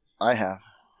 Because I have.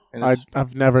 And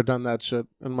I've never done that shit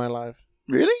in my life.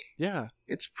 Really? Yeah.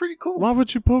 It's pretty cool. Why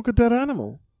would you poke a dead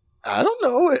animal? I don't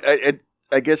know.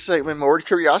 I guess like my more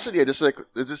curiosity. I just like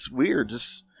it's just weird.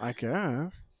 Just I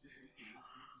guess.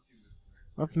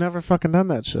 I've never fucking done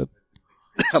that shit.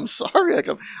 I'm sorry. Like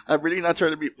I'm really not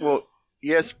trying to be. Well,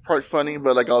 yes, part funny,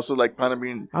 but like also like kind of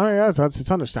being. I mean, yes,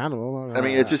 it's understandable. I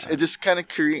mean, it's just kind of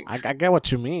creepy. I get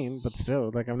what you mean, but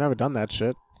still, like I've never done that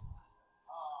shit.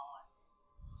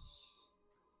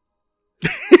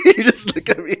 You just look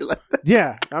at me like that.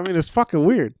 Yeah, I mean, it's fucking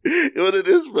weird. Well, it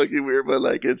is fucking weird, but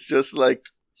like it's just like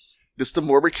just the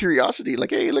morbid curiosity. Like,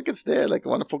 hey, look, it's dead. Like, I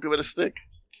want to poke it with a stick.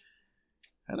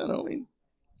 I don't know. I mean,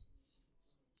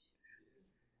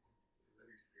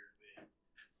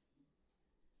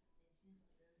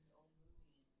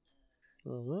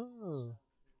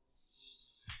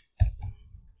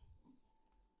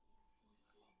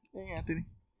 Hey, Anthony.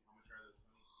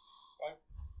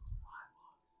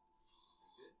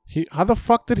 How the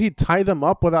fuck did he tie them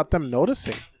up without them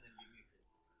noticing?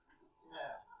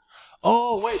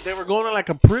 Oh wait, they were going to like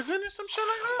a prison or some shit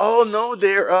like that. Oh no,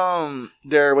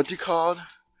 they're what you called?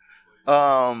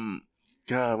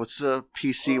 God, what's the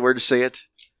PC word to say it?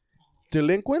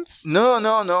 Delinquents?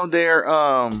 No, they're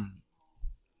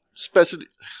special.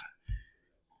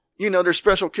 They're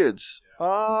special kids.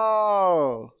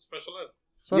 Oh, Special ed.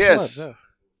 special Yes. ed, yeah.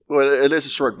 Well, it is a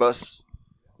short bus.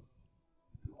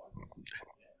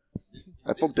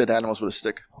 I poked dead animals with a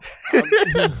stick.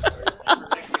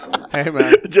 Hey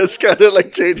man, Just kind of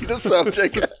like changing the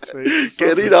subject,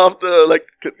 getting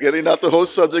off the whole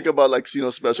subject about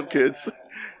special kids.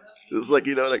 It's like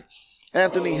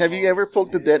Anthony, have you ever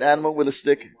poked a dead animal with a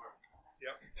stick?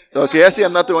 Yep. Okay, I see.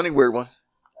 I'm not the only weird one.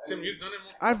 Tim, you've done it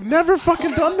multiple I've never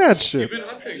fucking done that shit. You've been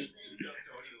hunting.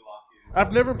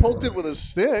 I've never poked it with a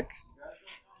stick.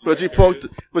 But you poked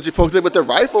it with a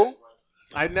rifle.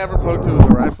 I never poked it with a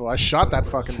rifle. I shot that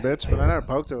fucking bitch, but I never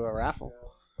poked it with a rifle.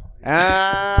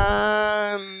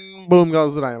 And boom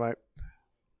goes the dynamite.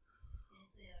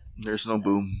 There's no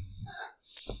boom.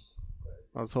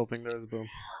 I was hoping there was a boom.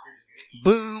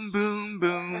 Boom, boom,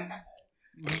 boom.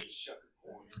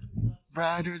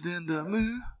 Brighter than the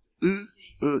moon.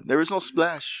 There is no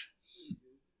splash.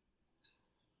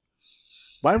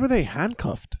 Why were they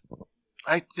handcuffed?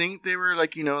 I think they were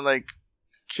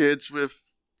kids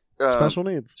with Special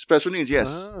needs. Special needs,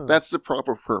 yes. Ah. That's the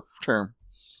proper term.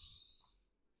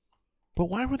 But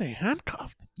why were they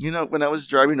handcuffed? When I was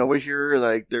driving over here,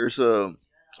 there's a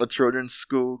children's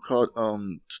school called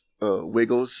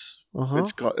Wiggles. Uh-huh.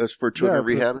 It's for children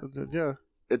rehab. Yeah.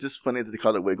 It's just funny that they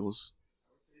call it Wiggles.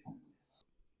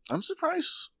 I'm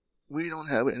surprised we don't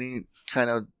have any kind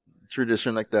of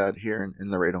tradition like that here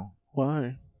in Laredo.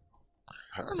 Why?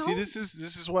 I don't know. See, this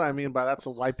is what I mean by that's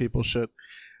a white people shit.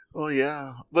 Oh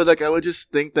yeah, but I would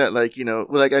just think that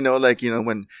I know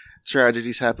when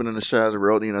tragedies happen on the side of the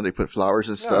road, they put flowers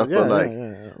and stuff.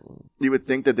 Yeah, you would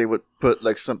think that they would put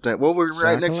something. Well, we're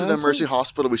right next to the Mercy Jack-o'-lanterns?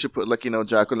 Hospital. We should put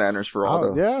jack-o'-lanterns for all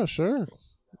Oh, the. yeah, sure.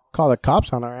 Call the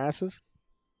cops on our asses.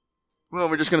 Well,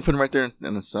 we're just gonna put them right there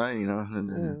on the side,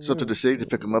 and it's up to the city to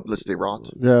pick them up unless they rot.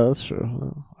 Yeah, that's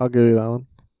true. I'll give you that one.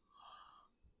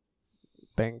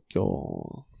 Thank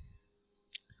you.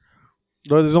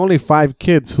 Though there's only 5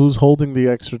 kids. Who's holding the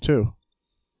extra 2?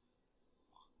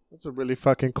 That's a really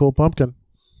fucking cool pumpkin.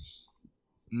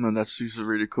 No, he's a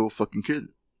really cool fucking kid.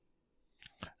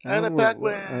 And a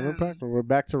Pac-Man. We're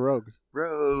back to Rogue.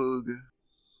 Rogue.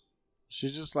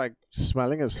 She's just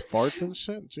smelling his farts and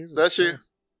shit. Jesus. That's she. Christ.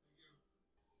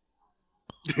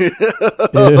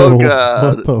 Oh Ew,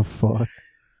 God. What the fuck?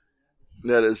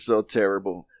 That is so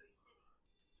terrible.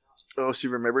 Oh, she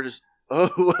remembered his.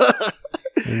 Oh,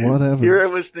 Whatever. here I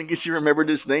was thinking she remembered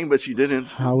his name, but she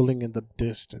didn't. Howling in the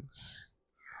distance.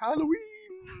 Halloween.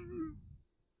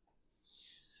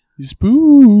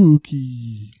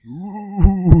 Spooky.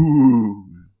 Ooh.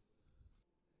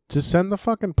 Just send the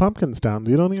fucking pumpkins down.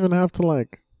 You don't even have to Yeah,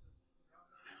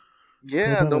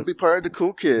 Well, that don't is- be part of the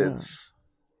cool kids.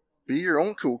 Be your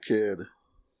own cool kid.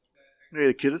 Hey,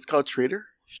 the kid is called Trader?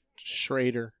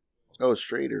 Schrader. Oh,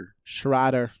 Schrader.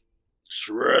 Schrader.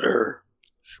 Shredder.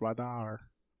 Schradar.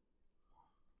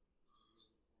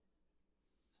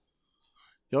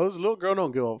 Yo, this little girl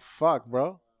don't give a fuck,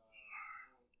 bro.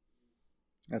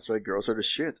 That's why girls are the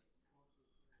shit.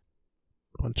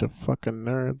 Bunch of fucking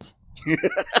nerds.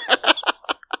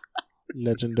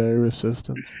 Legendary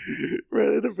resistance. Right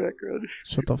in the background.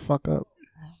 Shut the fuck up.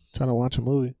 Trying to watch a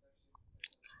movie.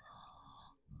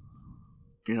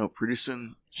 Pretty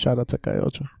soon, Shout out to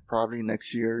Cayocho. probably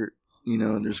next year,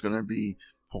 there's gonna be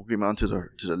Pokemon to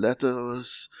the left of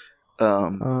us,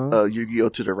 Yu-Gi-Oh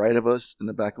to the right of us, in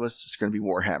the back of us. It's gonna be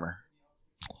Warhammer.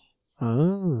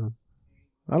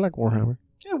 I like Warhammer.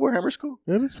 Yeah, Warhammer's cool.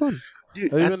 It is fun.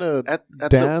 Dude, Are you in at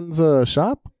Dan's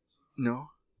shop?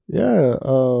 no, Yeah,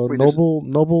 Wait, there's-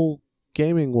 Noble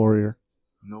Gaming Warrior.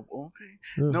 no, okay,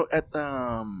 Yeah. no. At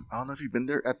I don't know if you've been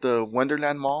there at the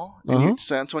Wonderland Mall in Uh-huh.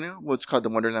 San Antonio. What's called the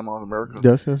Wonderland Mall of America.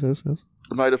 Yes.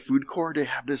 By the food court, they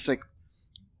have this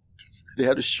they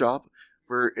have this shop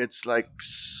where it's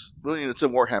it's a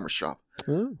Warhammer shop,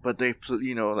 but they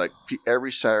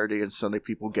every Saturday and Sunday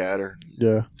people gather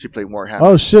Yeah. to play Warhammer.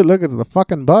 Oh shit! Look, it's the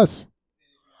fucking bus.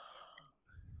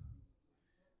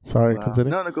 Sorry, Wow.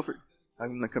 continue. No, go for it.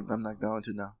 I'm not going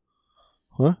to now.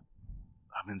 What?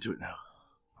 I'm into it now.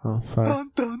 Oh, sorry.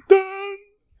 Dun, dun, dun.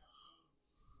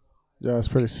 Yeah, it's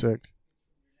pretty sick.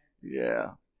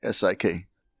 Yeah, SIK. I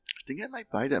think I might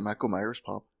buy that Michael Myers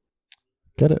pop.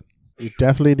 Get it. You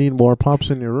definitely need more pops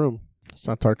in your room. It's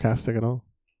not sarcastic at all.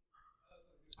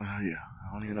 Yeah.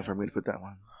 I don't even know if I'm going to put that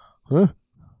one. Huh?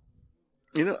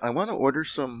 You know, I want to order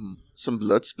some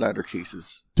blood splatter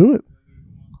cases. Do it.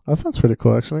 That sounds pretty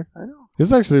cool, actually. I know.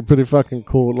 It's actually a pretty fucking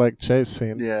cool, like, chase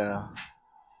scene. Yeah.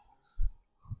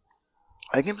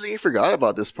 I completely forgot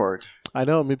about this part. I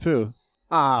know, me too.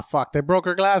 Ah, fuck. They broke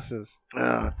her glasses.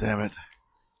 Ah, damn it.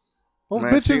 Those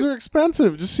Reminds bitches me- are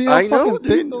expensive. Just see how I know, fucking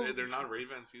thick dude. those... They're not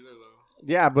Ray-Bans either, though.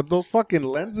 Yeah, but those fucking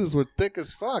lenses were thick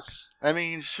as fuck. I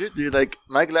mean, shit, dude. Like,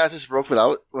 my glasses broke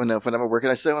without when I'm working.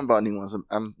 I still haven't bought new ones.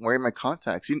 I'm wearing my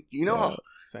contacts. You know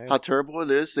Same. how terrible it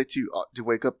is like, to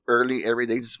wake up early every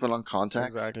day just to put on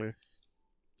contacts? Exactly.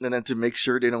 And then to make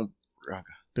sure they don't...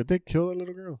 Did they kill that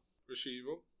little girl? Was she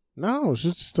evil? No,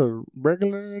 she's just a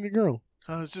regular girl.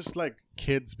 It's just like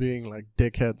kids being like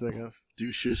dickheads, I guess.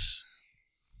 douches.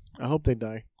 I hope they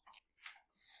die.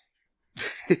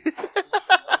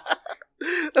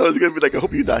 I was gonna be like, I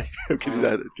hope you die. I'm kidding.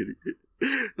 I'm kidding.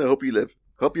 I hope you live.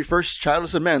 Hope your first child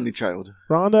is a manly child.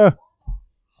 Rhonda.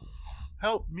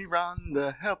 Help me,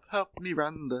 Rhonda. Help me,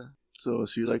 Rhonda. So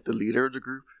is she like the leader of the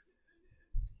group?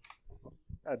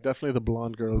 Yeah, definitely the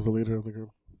blonde girl is the leader of the group.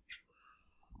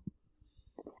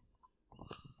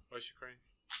 Why is she crying?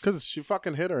 Because she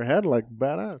fucking hit her head like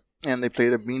badass. And they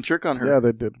played a mean trick on her. Yeah,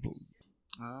 they did.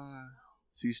 Ah,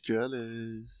 she's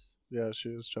jealous. Yeah, she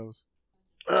is jealous.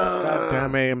 Ah.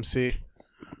 God damn AMC.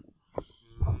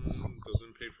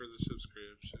 Doesn't pay for the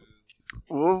subscription.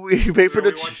 Well, we pay for Are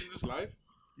we the... watching this live?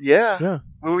 Yeah. Yeah.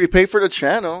 Well, we pay for the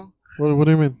channel. What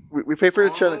do you mean? We pay for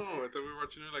the channel. Oh, I thought we were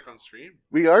watching it like on stream.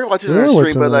 We are watching it We on are stream,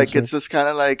 watching but it on like stream. it's just kind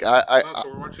of like No, so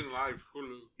we're watching live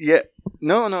Hulu. yeah.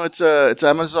 No, it's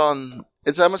Amazon.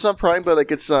 It's Amazon Prime, but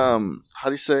like it's how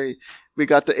do you say? We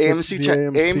got the AMC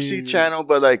the AMC channel,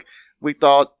 but like we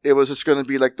thought it was just gonna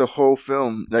be like the whole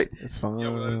film. Like It's fine. Yeah,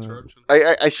 without interruption.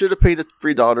 I should have paid the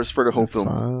 $3 for the whole It's film.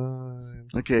 fine.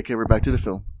 Okay, we're back to the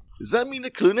film. Does that mean the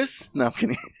Clueless? No, I'm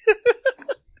kidding.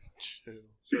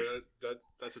 So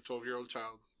that's a 12-year-old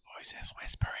child. Voices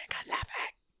whispering and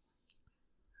laughing.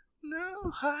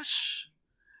 No, hush.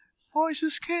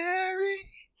 Voices scary.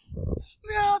 It's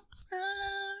not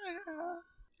fair.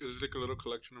 Is this like a little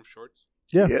collection of shorts?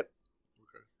 Yeah. Yep.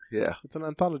 Okay. Yeah. It's an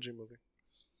anthology movie.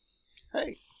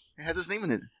 Hey, it has his name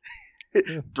in it.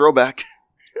 Yeah. Throwback.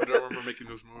 I don't remember making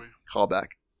this movie. Callback.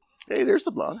 Hey, there's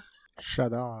the blonde.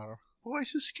 Shadar.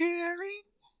 Voices scary.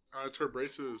 It's her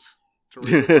braces. It's a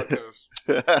radio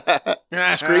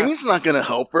podcast. Screaming's not gonna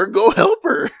help her. Go help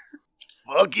her.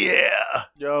 Fuck yeah.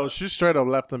 Yo, she straight up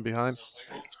left them behind.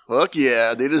 Fuck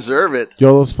yeah. They deserve it.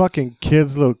 Yo, those fucking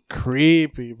kids look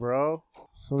creepy, bro.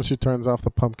 So she turns off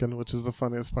the pumpkin, which is the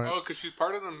funniest part. Oh, because she's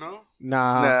part of them, no?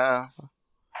 Nah, Nah.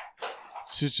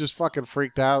 she's just fucking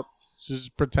freaked out. She's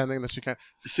just pretending that she can't.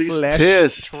 She's Flesh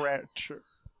pissed.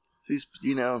 She's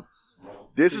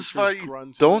This is just why you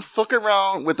grunting. don't fuck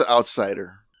around with the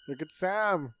outsider. Look at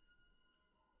Sam.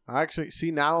 I actually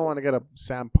see now. I want to get a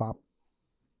Sam pop.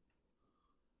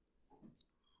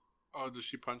 Oh, does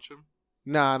she punch him?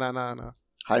 Nah.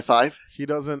 High five. He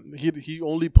doesn't. He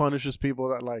only punishes people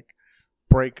that like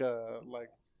break like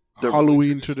The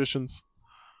Halloween traditions.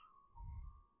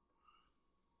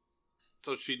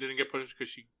 So she didn't get punished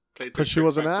because she played. Because she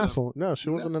was an asshole. No, she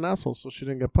wasn't an asshole, so she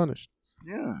didn't get punished.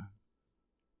 Yeah.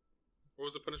 What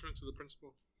was the punishment to the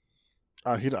principal?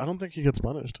 I don't think he gets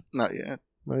punished. Not yet.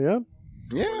 Not yet.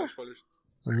 Yeah. Spoilers.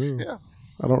 Yeah.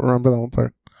 I don't remember that one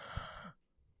part.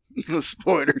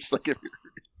 Spoilers. Like if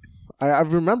I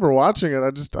remember watching it.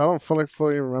 I don't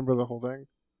fully remember the whole thing.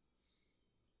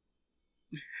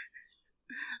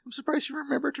 I'm surprised you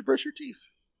remember to brush your teeth.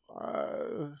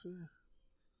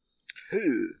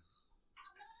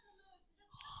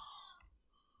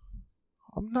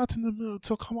 I'm not in the mood,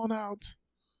 so come on out.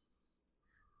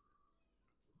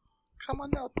 Come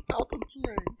on out and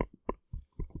play.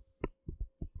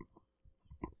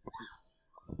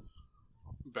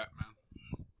 Batman.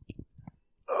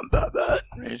 I'm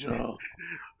Batman.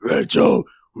 Rachel,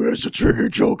 where's the trigger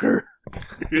joker?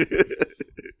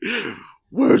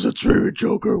 Where's the trigger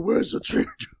joker? Where's the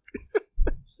trigger joker?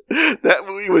 That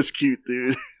movie was cute,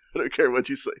 dude. I don't care what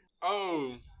you say.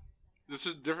 Oh, this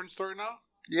is a different story now?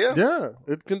 Yeah. Yeah,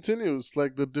 it continues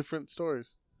like the different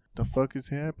stories. The fuck is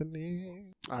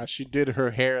happening? She did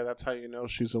her hair. That's how you know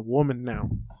she's a woman now.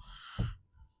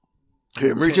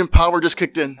 Her emergent power just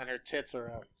kicked in. And her tits are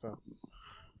out. So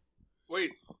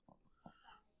Wait.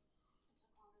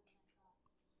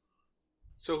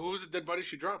 So who was the dead body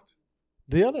she dropped?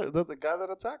 the guy that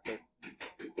attacked her.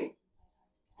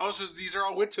 Oh, so these are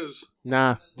all witches.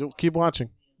 Nah, keep watching.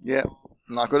 Yeah.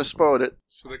 I'm not going to spoil it.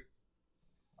 So like,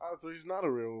 Oh, so he's not a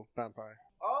real vampire.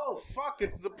 Oh, fuck.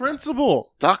 It's the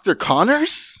principal. Dr.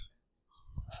 Connors?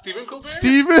 Stephen Colbert?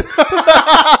 Steven.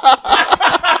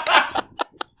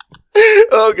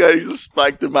 Oh, God, he just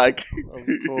spiked the mic. Of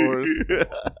course.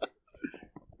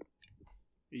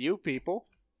 You people.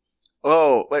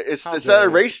 Oh, wait, is How that dare a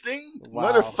you. race thing?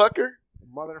 Wow. Motherfucker.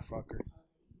 Motherfucker.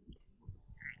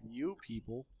 You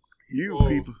people. You Whoa.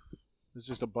 people. There's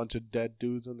just a bunch of dead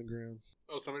dudes on the ground.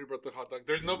 Oh, somebody brought the hot dog.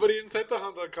 There's nobody inside the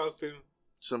hot dog costume.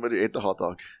 Somebody ate the hot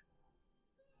dog.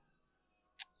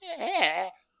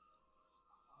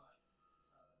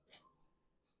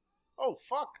 Oh,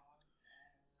 fuck.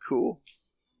 Cool.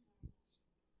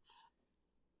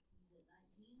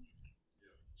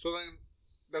 So then,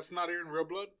 that's not even real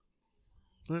blood?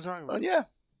 What are you talking Oh, about? yeah.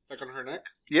 Like on her neck?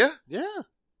 Yeah. Yeah.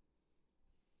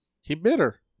 He bit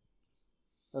her.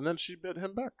 And then she bit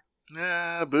him back.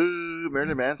 Ah, boo.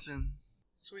 Marilyn Manson.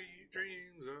 Sweet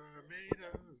dreams are made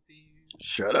of these.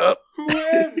 Shut up. Who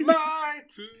am I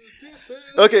to disagree?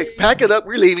 Okay, pack it up.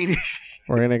 We're leaving.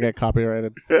 We're going to get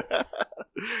copyrighted.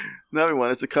 No, we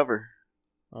want it's a cover.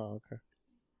 Oh, okay.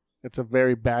 It's a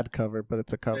very bad cover, but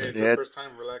it's a Hey, cover. it's Yeah, your first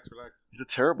time. Relax. It's a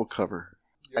terrible cover.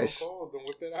 Yo, I s- Cole, don't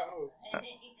whip it out.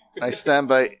 I stand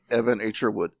by Evan H.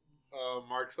 Wood.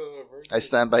 Mark's a virgin. I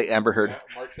stand by Amber Heard. Yeah,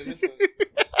 Mark's innocent.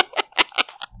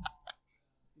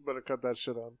 Better cut that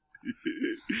shit on.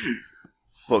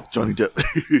 Fuck Johnny Depp.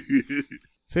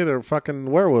 See, they're fucking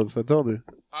werewolves. I told you.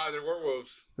 They're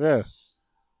werewolves. Yeah.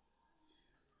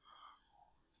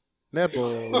 Nipple.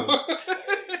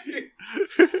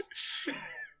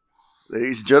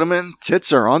 Ladies and gentlemen,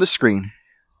 tits are on the screen.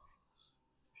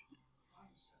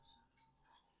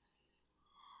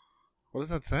 What does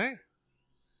that say?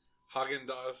 Hagen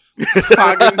Dazs.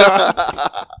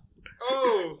 Haagen-Dazs.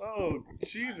 Oh! Oh,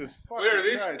 Jesus fucking Wait, are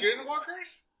these Christ.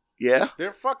 skinwalkers? Yeah.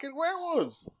 They're fucking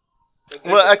werewolves. That's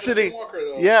Well, like actually, Skinwalker,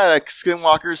 though. Yeah, like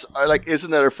skinwalkers are like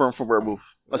isn't that a form for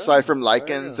werewolf? Yeah, Aside from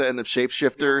lichens yeah. and the Mark,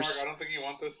 shapeshifters. I don't think you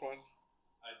want this one.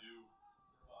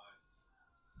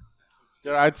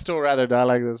 Dude, I'd still rather die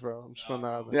like this, bro. I'm just putting that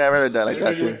out there. Yeah, I rather die like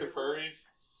that Maybe too. into furries.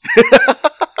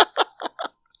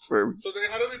 For So then,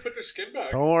 how do they put their skin back?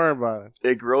 Don't worry about it.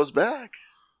 it grows back.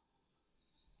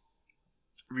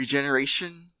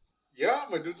 Regeneration. Yeah,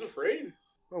 my dude's afraid.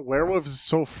 The werewolf is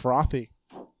so frothy.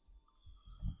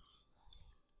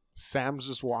 Sam's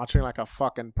just watching like a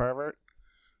fucking pervert.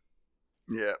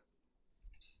 Yeah.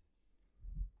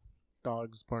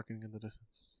 Dogs barking in the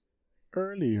distance.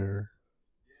 Earlier.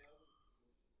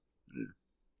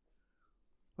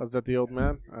 Was that the old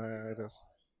man? It is.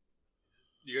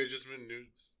 You guys just been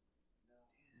nudes.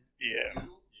 Yeah.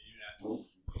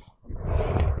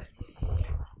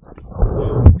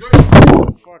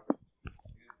 Oh, fuck.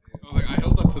 I was like, I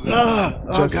held up to this. Oh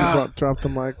Jesse God. dropped the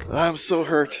mic. I'm so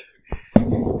hurt.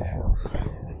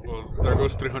 Well, there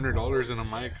goes $300 in a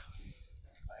mic.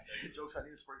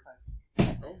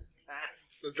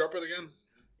 Let's drop it again.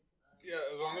 Yeah,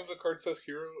 as long as the card says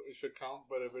hero, it should count.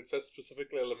 But if it says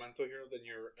specifically elemental hero, then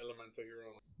you're elemental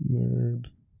hero. Nerd.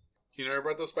 You never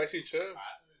brought those spicy chips?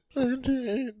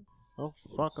 Oh,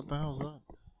 fuck. What the hell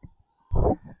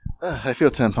is that? I feel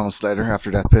 10 pounds lighter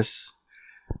after that piss.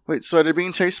 Wait, so are they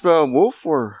being chased by a wolf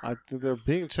or I think they're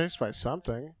being chased by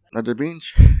something. are they being?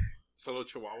 Solo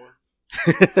Chihuahua.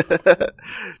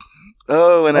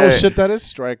 Oh, and Oh, shit. That is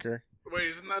Striker. Wait,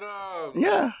 isn't that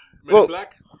Yeah. Men in Well-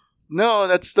 Black? No,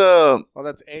 that's the. Oh,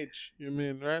 that's H. You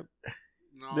mean, right?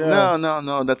 No. Yeah.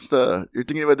 No. That's the. You're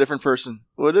thinking of a different person.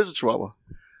 Well, it is a Chihuahua.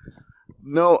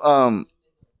 No,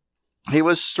 he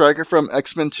was Striker from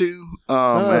X-Men 2.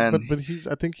 And but he's.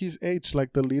 I think he's H,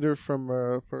 like the leader from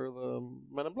for the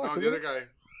Men in Black. No, the isn't other it?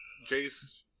 guy.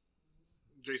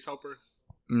 Jace Helper.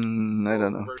 I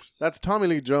don't know. Reverse. That's Tommy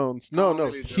Lee Jones. No,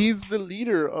 Tommy Lee Jones. he's the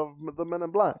leader of the Men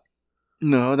in Black.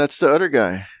 No, that's the other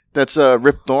guy. That's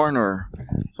Rip Thorn or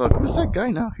fuck. Who's that guy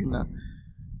now?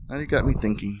 Now you got me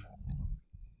thinking.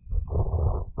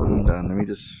 Hold on, let me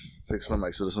just fix my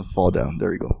mic so it doesn't fall down. There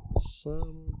we go.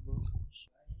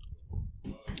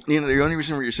 You know, the only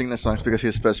reason you're singing that song is because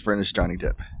his best friend is Johnny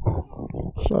Depp.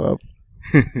 Shut up.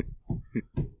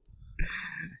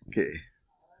 Okay.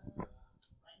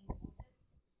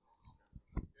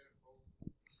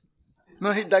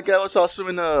 No, that guy was also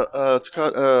in it's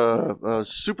called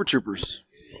Super Troopers.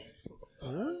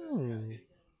 Oh.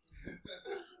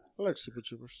 I like Super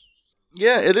Troopers.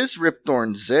 Yeah, it is Rip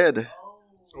Thorn Zed.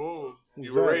 Oh,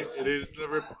 you were right. It is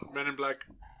the Men in Black.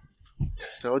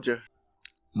 Told you.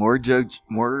 More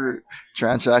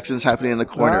transactions happening in the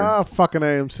corner. Ah, fucking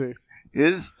AMC.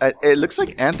 It looks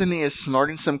like Anthony is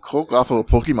snorting some coke off of a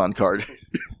Pokemon card.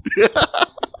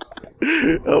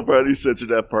 I'll probably censor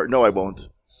that part. No, I won't.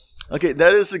 Okay,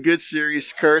 that is a good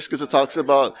series, Curse, because it talks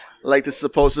about like the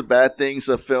supposed bad things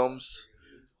of films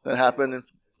that happen in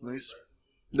movies.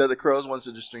 That the Crows one's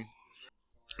interesting.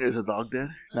 Is the dog dead?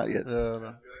 Not yet. Yeah,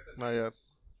 no, not yet.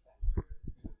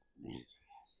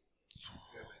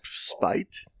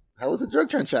 Spite? How was the drug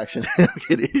transaction? I'm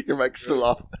kidding. Your mic's still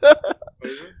off.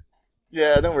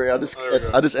 Yeah, don't worry. I'll just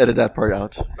edit that part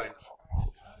out. Thanks.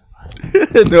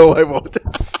 No, I won't.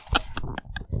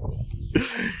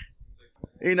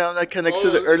 You know, that connects to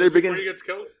the earlier Before beginning. he gets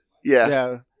killed? Yeah.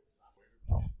 Yeah.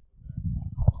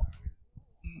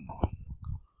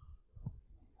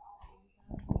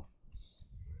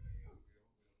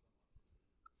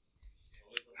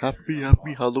 Happy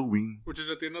Halloween. Which is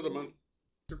at the end of the month.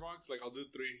 Box, like, I'll do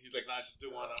 3. He's like, nah, just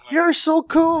do 1. I'm like, You're so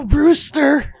cool,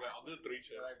 Brewster. I'll do 3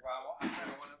 chips.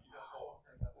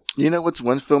 You know what's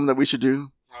one film that we should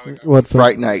do? What?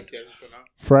 Fright Night. Yeah, just put out.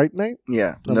 Fright Night?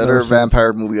 Yeah, I've another never seen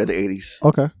vampire movie of the 80s.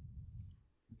 Okay.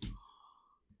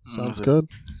 Sounds good.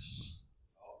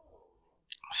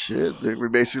 Shit, we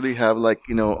basically have like,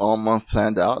 you know, all month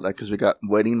planned out, like, because we got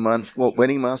wedding month,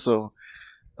 so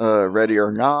Ready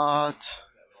or Not.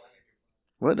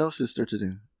 What else is there to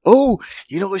do? Oh,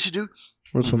 you know what we should do?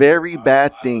 What's Very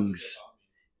Bad Things.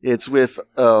 It's with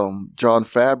John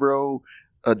Favreau,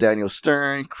 Daniel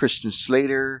Stern, Christian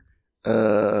Slater,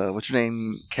 what's your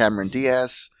name? Cameron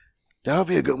Diaz. That would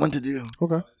be a good one to do.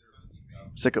 Okay.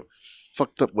 It's like a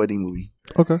fucked up wedding movie.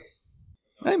 Okay.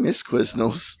 I miss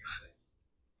Quiznos.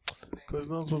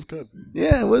 Quiznos was good.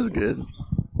 Yeah, it was good.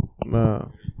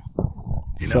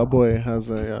 Subway has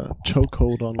a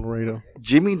chokehold on Laredo.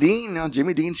 Jimmy Dean. Now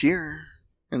Jimmy Dean's here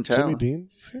in town. Jimmy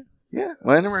Dean's here? Yeah.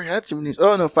 Well, I never had Jimmy Dean's.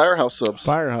 Oh, no, Firehouse Subs.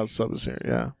 Firehouse Sub is here,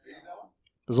 yeah.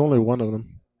 There's only one of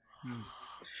them.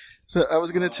 So I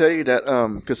was going to tell you that,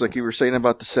 because like you were saying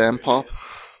about the Sam Pop.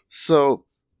 So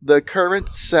the current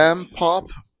Sam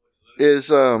Pop is,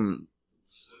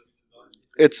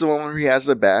 it's the one where he has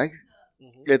the bag.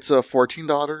 It's $14.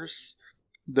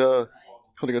 Hold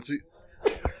on, let's see.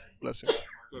 Bless you.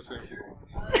 Let's see.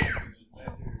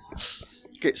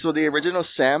 Okay, so the original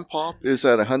Sam Pop is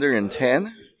at 110.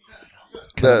 The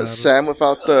Canada. Sam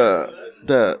without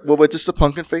with just the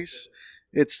pumpkin face,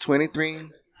 it's 23.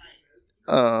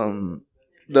 The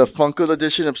Funko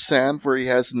edition of Sam where he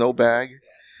has no bag,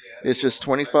 it's just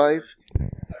 25.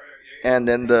 And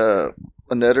then the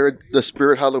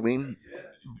Spirit Halloween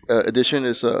edition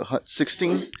is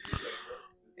 16.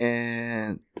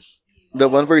 And the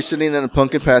one where he's sitting in a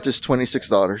pumpkin patch is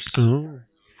 $26. Oh.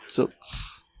 So,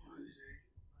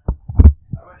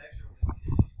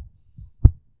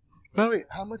 by the way,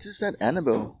 how much is that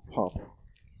Annabelle Pop?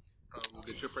 We'll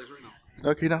get your price right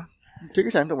now. Okay, now take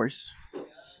your time. Don't worry.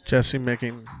 Jesse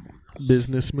making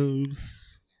business moves.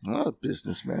 Not a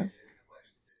businessman.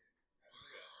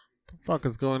 What the fuck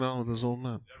is going on with this old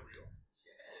man?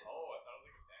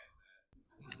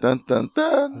 Dun dun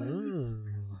dun.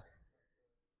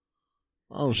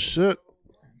 Oh shit.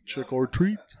 Trick or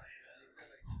treat.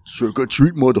 Trick or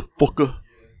treat, motherfucker.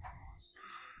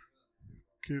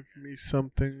 Give me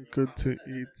something good to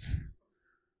eat.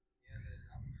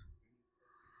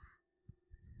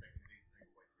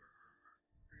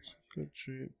 Good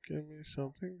treat. Give me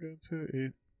something good to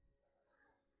eat.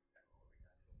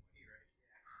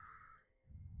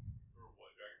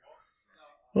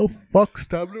 Oh fuck!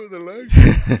 Stabbed her in the leg.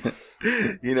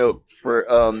 You know, for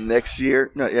next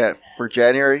year, for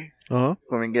January, Uh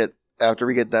huh. after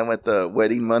we get done with the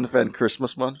wedding month and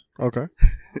Christmas month, Okay.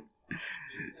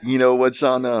 you know what's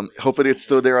on? Hopefully it's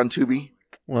still there on Tubi.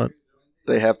 What?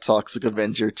 They have Toxic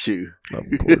Avenger 2. Of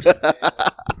course.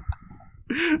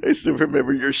 I still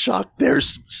remember your shock.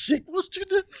 There's sequels to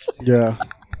this. Yeah.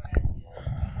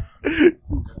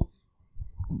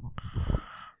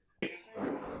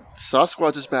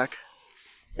 Sasquatch is back.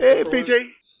 Hey, PJ.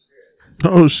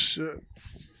 Oh shit.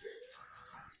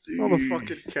 All the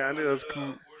fucking candy that's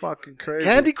fucking crazy.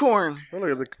 Candy corn. Oh,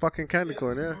 look at the fucking candy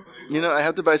corn, yeah. You know, I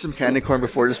have to buy some candy corn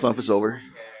before this month is over.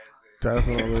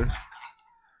 Definitely.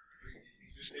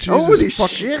 Holy Jesus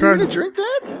fucking shit, Christ. you're gonna drink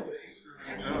that?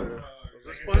 Is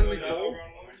this finally cold?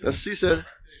 That's what she said.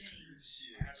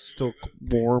 Still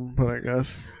warm, but I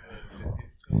guess.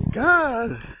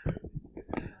 God.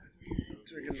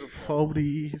 Drinking the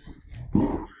 40s.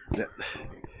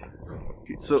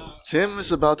 Okay, so, Tim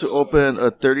is about to open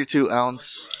a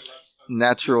 32-ounce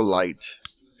natural light.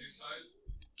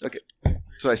 Okay.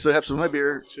 So, I still have some of my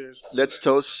beer. Cheers. Let's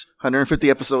toast 150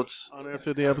 episodes.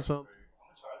 150 episodes.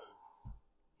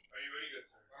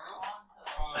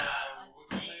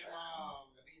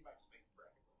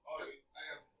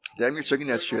 Damn, you're chugging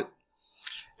that shit.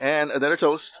 And another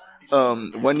toast.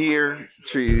 1 year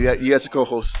to you as a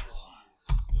co-host.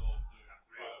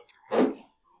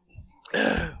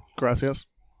 Gracias.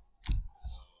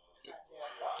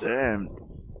 Damn.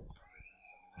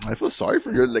 I feel sorry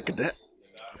for you. Look at that.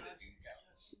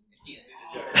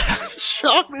 I'm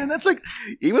shocked, man. That's like,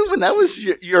 even when I was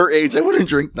your age, I wouldn't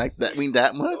drink like that. I mean,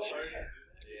 that much.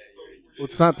 Well,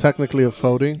 it's not technically a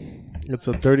 40. It's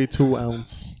a 32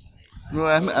 ounce. No,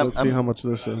 Let's see how much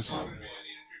this is.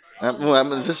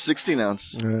 This is 16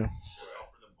 ounce. Yeah.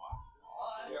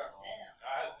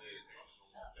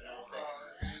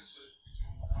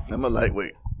 I'm a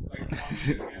lightweight.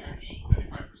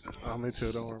 Oh, me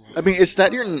too. Don't worry. I mean, is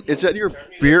that your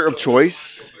beer of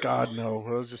choice? God no.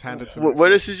 It was just handed to me.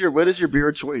 What is your beer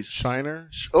of choice? Shiner?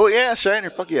 Oh yeah, Shiner.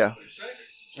 Fuck yeah.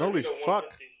 Holy fuck.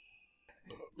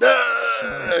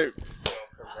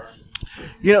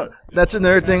 You know, that's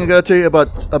another thing I gotta tell you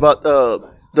about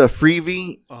the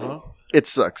freebie. It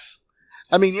sucks.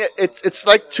 I mean, yeah, it's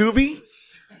like Tubi.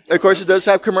 Of course, it does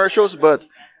have commercials, but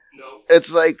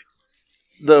it's like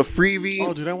the freebie.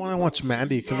 Oh, dude, I want to watch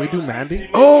Mandy. Can we do Mandy?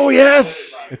 Oh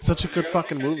yes, It's such a good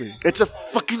fucking movie. it's a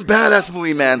fucking badass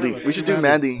movie, Mandy. We should do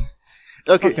Mandy.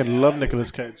 Okay, Fucking love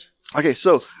Nicolas Cage. okay,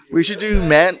 so we should do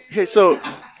Okay, so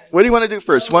what do you want to do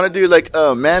first? Want to do like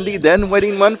Mandy, then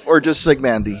Wedding Month, or just like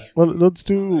Mandy? Well, let's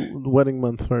do Wedding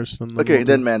Month first. And then Okay, we'll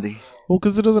then do- Mandy. Well,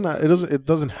 because it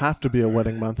doesn't have to be a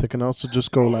wedding month. It can also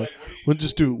just go like we'll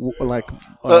just do like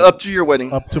Up to your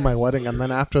wedding. up to my wedding, and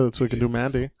then after that, so we can do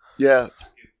Mandy. Yeah.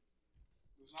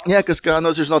 Yeah, because God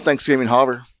knows there's no Thanksgiving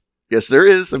hover. Yes, there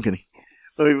is. I'm kidding.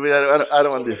 I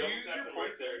don't want to do.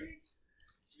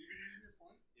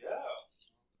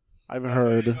 I've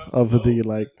heard of the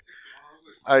like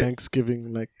I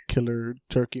Thanksgiving like killer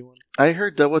turkey one. I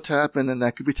heard double tap, and then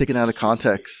that could be taken out of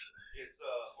context.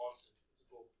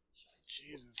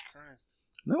 Jesus Christ,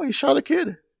 No, he shot a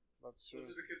kid. that's true.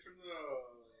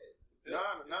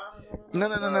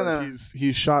 No.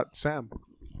 He shot Sam.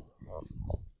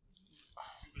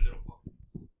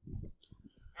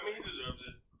 I mean, he deserves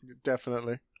it.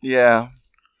 Definitely. Yeah.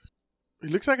 He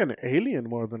looks like an alien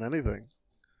more than anything.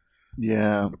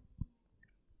 Yeah.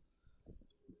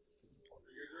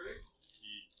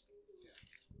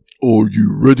 Are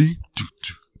you ready?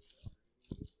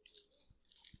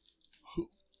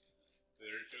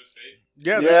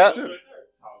 Yeah. Yeah. Shit.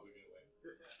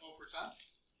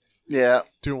 Yeah.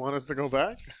 Do you want us to go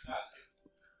back?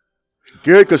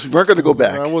 Good, because we weren't going to go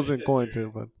back. I wasn't going to,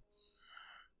 but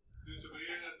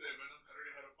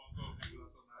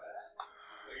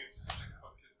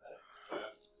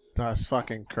that's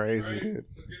fucking crazy, dude.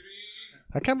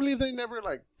 I can't believe they never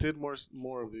like did more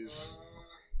of these.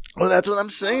 Well, that's what I'm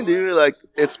saying, dude. Like,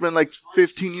 it's been like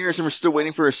 15 years, and we're still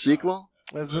waiting for a sequel.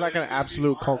 It's like an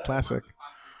absolute cult classic.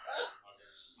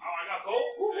 Oh, I got cold?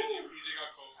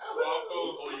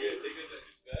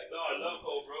 No, I love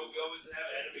cold, bro. We always have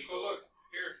anime. Look,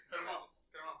 here, cut him out.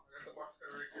 I got the box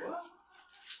cut right here.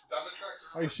 Down the track.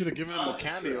 Oh, you should have given him the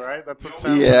candy, right? That's what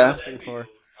Sam Yeah. was asking for.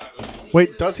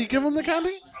 Wait, does he give him the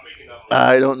candy?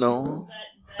 I don't know.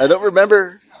 I don't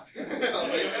remember.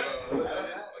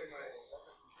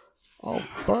 Oh,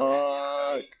 fuck.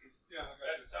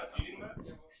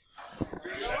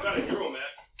 I got a hero, man.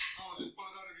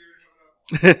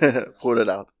 Pulled it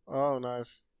out. Oh,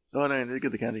 nice. Oh, no, I did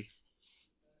get the candy.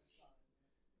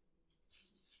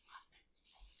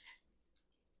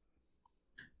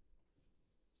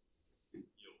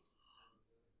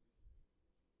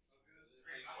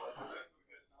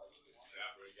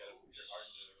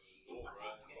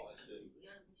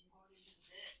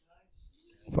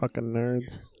 Fucking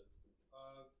nerds.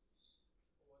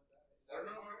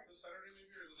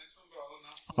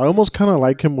 I almost kind of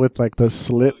like him with like the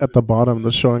slit at the bottom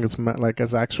that's showing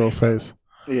his actual face.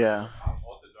 Yeah.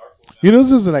 You know,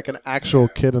 this is like an actual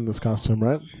kid in this costume,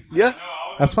 right? Yeah.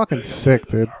 That's fucking sick,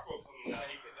 dude.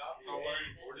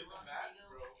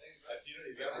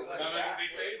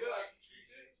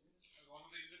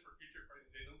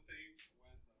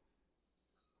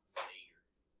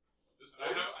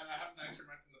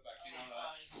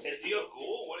 Is he a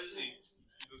ghoul? What is he?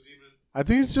 I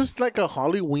think he's just like a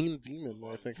Halloween demon.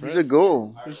 I think, right? He's a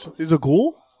ghoul. He's a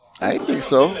ghoul. I think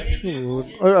so.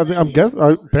 I'm guessing.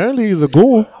 Apparently, he's a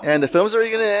ghoul. And the film's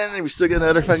already going to end, and we still get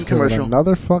another fucking Still commercial.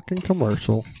 Another fucking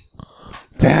commercial.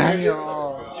 Damn. You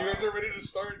guys are ready to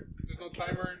start? There's no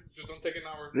timer. Just don't take an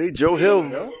hour. Hey, Joe Hill.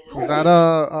 Is that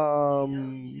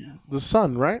the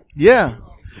son, right? Yeah.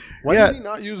 Why Yeah. did he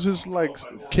not use his like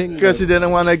king? Because he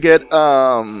didn't want to get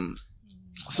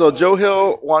so Joe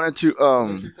Hill wanted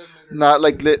to not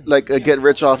get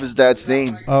rich off his dad's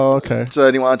name. Oh, okay. So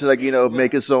he wanted to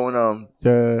make his own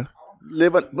Yeah.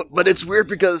 live on. But it's weird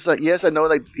because it's like, yes, I know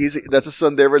like that's a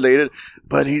son they're related,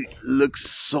 but he looks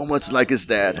so much like his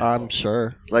dad. I'm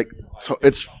sure. Like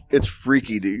it's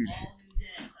freaky, dude.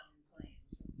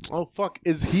 Oh fuck!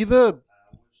 Is he the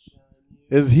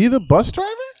bus driver?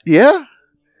 Yeah,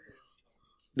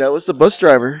 that was the bus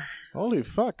driver. Holy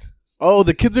fuck! Oh,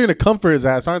 the kids are gonna come for his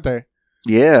ass, aren't they?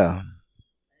 Yeah.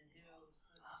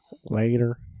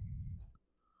 Later.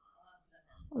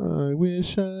 I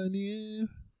wish I knew.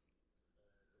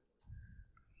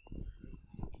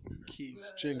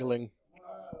 Keys jingling.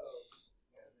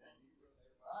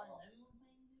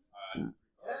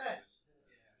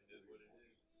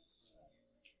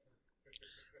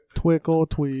 Twinkle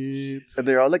tweets. And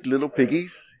they're all like little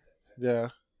piggies. Yeah.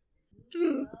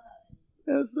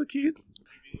 That's so cute.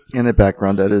 In the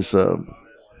background, that is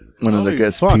one of the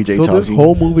guys, Fuck, PJ so this talking.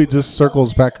 whole movie just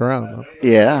circles back around. Huh?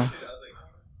 Yeah.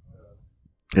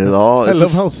 It all. I It's love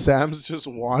just- how Sam's just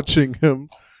watching him.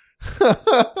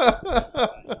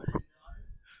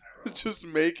 Just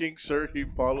making sure he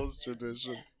follows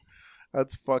tradition.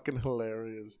 That's fucking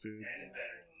hilarious, dude.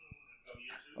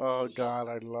 Oh god,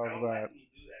 I love that.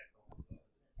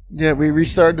 Yeah, we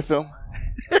restarted the film.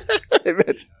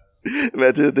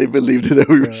 Imagine if they believed that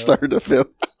we restarted the film.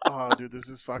 Oh, dude, this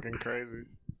is fucking crazy.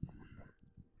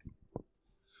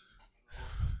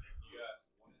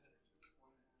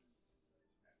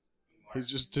 He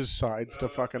just decides to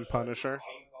fucking punish her,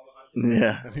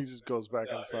 Yeah. and he just goes back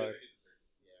inside.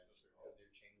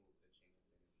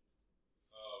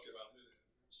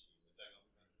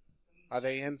 Are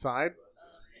they inside?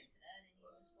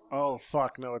 Oh,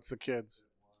 fuck, no, it's the kids.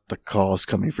 The call's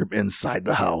coming from inside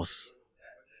the house.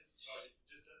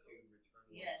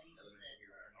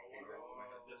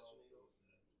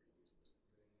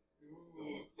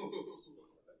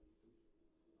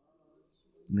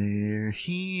 They're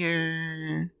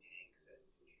here.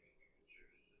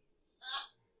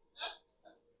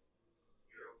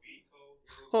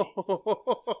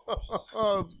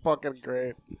 It's fucking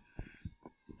great.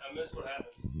 I missed what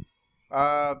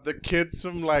happened. The kids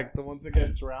from like the ones that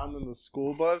get drowned in the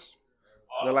school bus,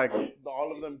 they're like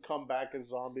all of them come back as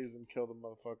zombies and kill the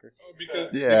motherfucker. Oh,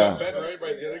 because Yeah. they got fed, right,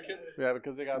 by the other kids? Yeah,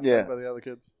 because they got Yeah. fed by the other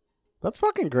kids. That's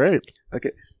fucking great.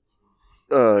 Okay.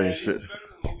 Oh, Yeah, shit. it's better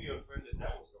than the movie Unfriended. That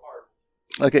was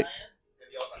hard. Okay. Have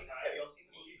y'all seen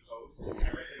the movie Host? Can I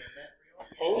recommend that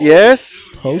for y'all? Host?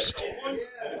 Yes. Host. The one?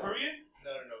 The Korean?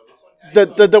 No.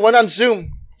 This one's The one on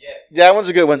Zoom. yes. That one's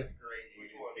a good one. It's great.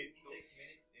 It's 56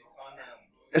 minutes. It's on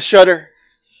It's Shudder.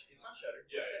 It's on Shudder.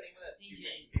 What's the name of that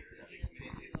stupid 56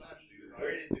 minutes? It's not Zoom.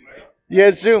 Where it is Zoom, right? Yeah,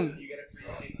 it's Zoom. You get a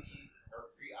free 50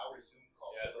 or 3 hour Zoom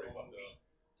call. Yeah, So the pretty whole much,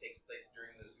 movie takes place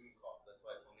during the Zoom call. So that's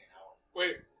why it's only an hour.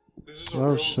 Wait, this is a Oh,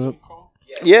 real shit. Zoom call?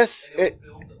 Yes, And it was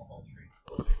filmed all three.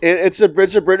 It's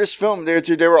a British film.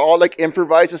 They were all like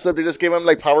improvised and stuff. They just gave them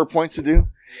like PowerPoints to do.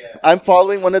 Yeah. I'm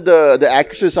following one of the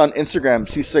actresses on Instagram.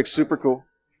 She's like super cool.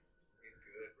 It's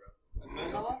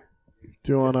good, bro.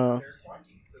 Do you wanna? They're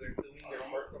quarantined, so they're filming their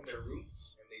part from their room.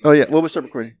 And they Oh yeah, well, we'll start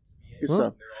recording. Good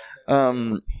stuff.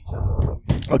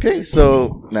 Okay,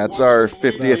 so that's our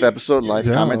 50th episode live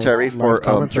Yeah, commentary live for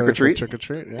commentary Trick or Treat. Trick or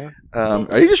treat, yeah,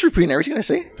 Are you just repeating everything I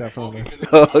say? definitely.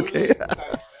 Oh, okay.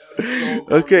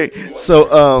 Okay,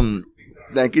 so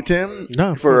thank you, Tim,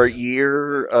 No, of for a course.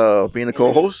 year being a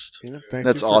co-host. Yeah, thank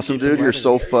That's you for awesome, keeping dude. You're learning.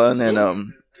 so fun, and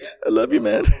I love you,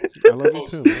 man. I love you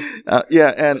too, man.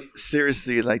 Yeah, and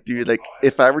seriously, like, dude, like,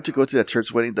 if I were to go to that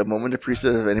church wedding, the moment the priest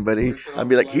says of anybody, I'd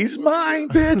be like, he's mine,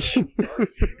 bitch.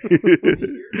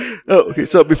 Oh, okay.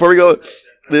 So before we go,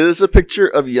 this is a picture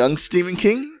of young Stephen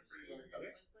King,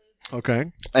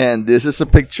 Okay. and this is a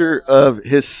picture of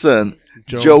his son,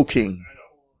 Joe. Joe King.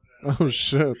 Oh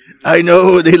shit. I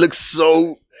know they look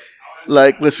so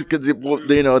like, because they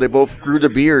both grew the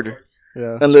beard.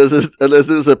 Yeah. Unless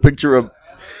there's a picture of,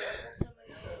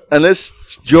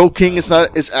 unless Joe King is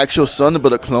not his actual son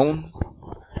but a clone.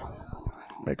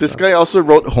 Makes This sense. guy also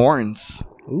wrote Horns.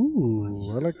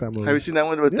 Ooh, I like that movie. Have you seen that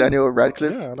one with Yeah. Daniel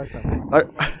Radcliffe? Yeah, I like that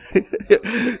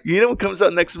movie. You know what comes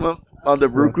out next month on the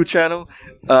Roku channel?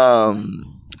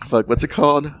 What's it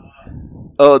called?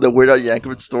 Oh, the Weird Al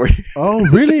Yankovic story. Oh,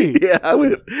 really? Yeah,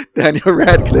 with Daniel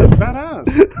Radcliffe.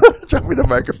 Badass. Drop me the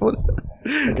microphone.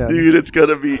 Okay. Dude, it's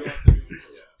gonna be.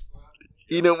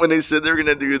 You know when they said they were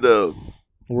gonna do the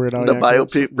Weird Al the Yankovic?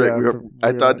 biopic, right? Yeah, for I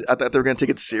Weird thought Al. they were gonna take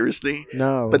it seriously,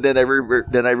 No. but then I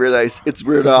realized it's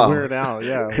Weird It's Al. Weird Al,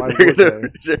 yeah. Why They're would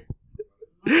they?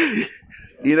 gonna-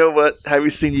 You know what? Have you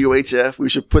seen UHF? We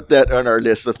should put that on our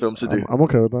list of films to do. I'm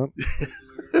okay with that.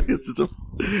 It's a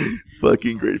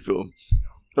fucking great film.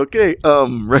 Okay,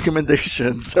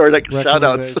 recommendations or like shout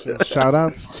outs. Recommendations. Shout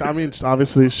outs. I mean,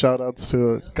 obviously, shout outs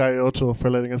to Guy Ocho for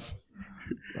letting us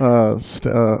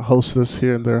host this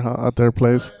here and there at their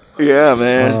place. Yeah,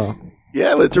 man. Uh,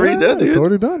 Yeah, but it's already done, It's dude.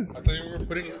 already done. I thought you were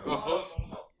putting a host.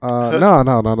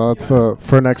 No. That's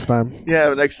for next time. Yeah,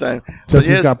 but next time. Jesse's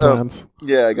But yes, got plans.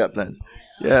 Yeah, I got plans.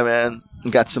 Yeah, man.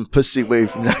 Got some pussy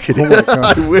wave from knocking. Oh my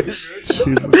God. I wish.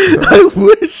 Jesus Christ. I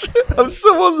wish. I'm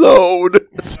so alone.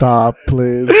 Stop,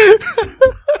 please.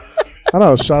 I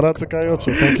know. Shout out to Guy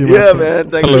Ocho. Thank you. Yeah, for-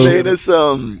 man. Thanks Hello. for letting us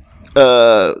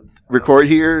record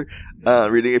here.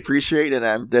 Really appreciate it. And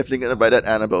I'm definitely gonna buy that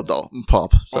Annabelle doll and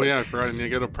pop. So. Oh yeah, I forgot. I need to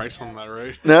get a price on that,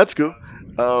 right? No, that's cool.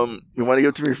 You want to give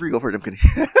it to me free? Go for it. I'm kidding.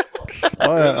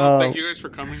 Oh, yeah, Thank you guys for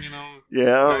coming. yeah,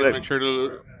 Guys, like, make sure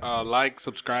to like,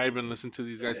 subscribe, and listen to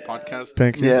these guys' podcast.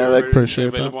 Thank you. Yeah, like, appreciate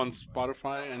Available that. on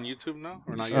Spotify and YouTube now,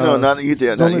 or not yet? No, not yet, it's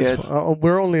not only yet.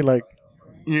 we're only like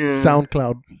yeah.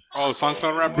 SoundCloud. Oh,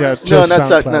 SoundCloud rapper. Yeah, No, just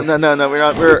not SoundCloud. no. We're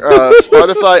not. We're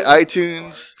Spotify,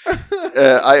 iTunes,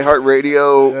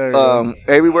 iHeartRadio, There you go.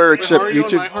 everywhere Wait, except how are you on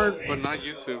YouTube. iHeart, but not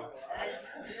YouTube?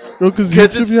 Because 'Cause YouTube,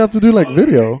 it's- you have to do like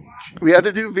video. We had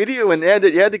to do video and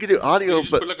edit. You had to do You audio,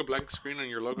 just but put like a blank screen on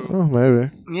your logo. Oh, maybe.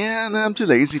 yeah, no, I'm too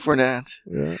lazy for that.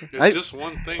 Yeah. It's I- just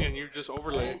one thing, and you just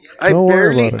overlay it. I Don't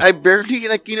worry about it.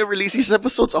 barely release these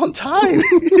episodes on time.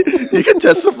 You can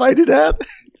testify to that.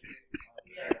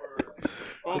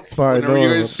 Well, fine, whenever don't you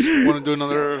worry guys want to do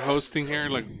another hosting here,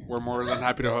 like we're more than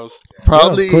happy to host.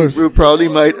 Probably, course. we probably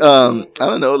might. I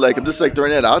don't know. Like, I'm just like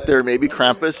throwing it out there. Maybe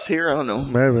Krampus here. I don't know.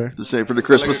 Maybe. The same for the Like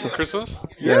Christmas. it's Christmas?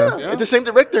 Yeah, Yeah. it's the same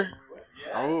director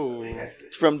Oh.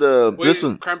 from the Wait, this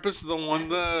one. Krampus is the one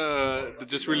that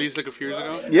just released like a few years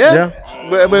ago? Yeah,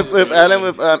 with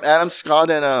Adam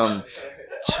Scott and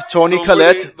Tony So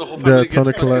Collette. The whole Yeah, family Tony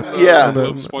gets Collette. like in the Yeah.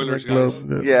 Globe spoilers, guys.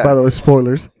 Yeah. By the way,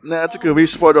 spoilers. Nah, that's okay. We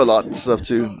spoiled a lot of stuff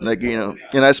too. Like, and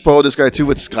I spoiled this guy too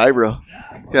with Skybro.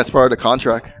 Yeah, that's part of the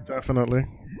contract. Definitely.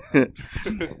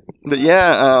 But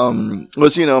yeah,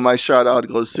 my shout out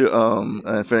goes to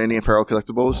Infinity Apparel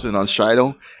Collectibles and on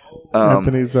Shido.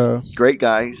 Anthony's Great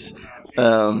guys.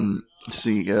 Let's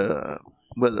see.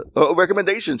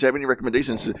 Recommendations. Have any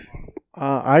recommendations?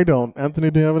 I don't.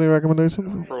 Anthony, do you have any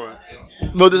recommendations? For what?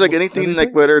 No, just like anything,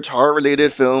 like whether it's horror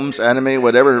related, films, anime,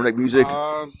 whatever, like music.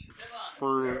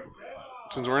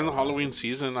 Since we're in the Halloween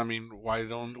season, I mean, why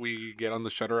don't we get on the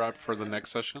Shutter app for the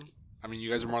next session? I mean, you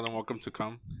guys are more than welcome to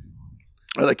come.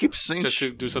 I keep saying Just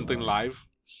to do something live.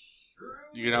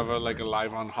 You can have a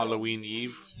live on Halloween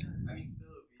Eve,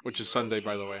 which is Sunday,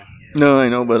 by the way. No, I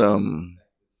know, but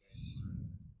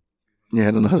yeah,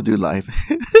 I don't know how to do live.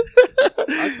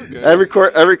 That's okay. I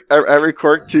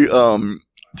record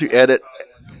to edit.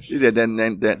 Then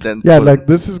Yeah, put- like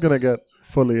this is gonna get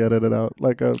fully edited out.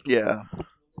 Like yeah.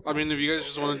 I mean, if you guys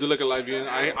just want to do like a live viewing,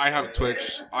 I have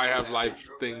Twitch. I have live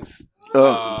things.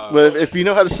 But if you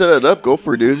know how to set it up, go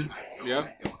for it, dude. Yeah.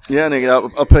 Yeah, nigga,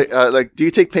 I'll pay. Do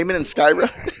you take payment in Skyra?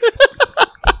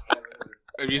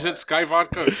 If you said Sky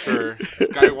Vodka, sure.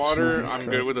 Sky Water, I'm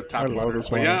good with the I tap love water. this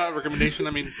But water. yeah, recommendation. I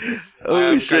mean, Oh, I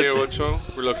have shit. Calle Ocho.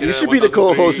 We're located You at should be the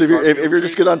 1003 co-host if you're Garfield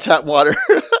just Street. good on tap water.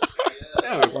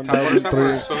 Yeah, tap water's tap water,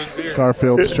 1003 so is beer.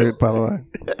 Garfield Street, by the way.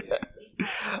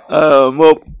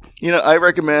 Well, I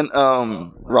recommend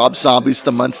Rob Zombie's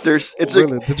The Monsters. It's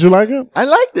Really? Did you like it? I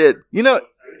liked it.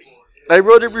 I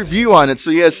wrote a review on it,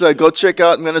 so yes, go check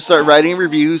out. I'm gonna start writing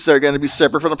reviews. They're gonna be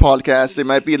separate from the podcast. They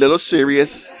might be a little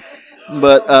serious,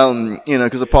 but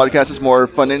because the podcast is more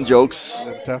fun and jokes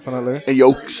Definitely. and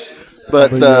yokes.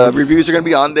 But The the yokes. reviews are gonna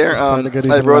be on there. Starting to get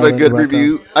I even wrote a louder in good the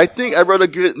review. I think I wrote a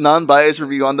good non-biased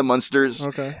review on the Monsters.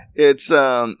 Okay. It's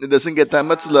it doesn't get that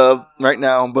much love right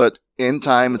now, but in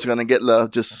time it's gonna get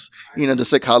love. Just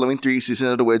like Halloween 3, Season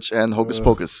of the Witch, and Hocus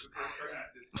Pocus.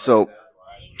 So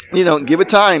give it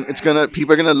time.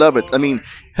 People are gonna love it. I mean,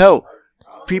 hell,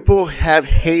 people have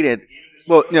hated.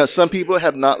 Well, some people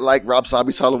have not liked Rob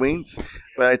Zombie's Halloweens,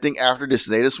 but I think after this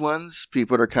latest ones,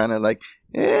 people are kind of like,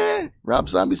 Rob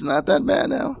Zombie's not that bad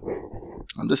now.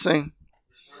 I'm just saying.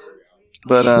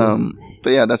 But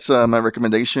yeah, that's my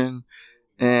recommendation.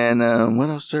 And what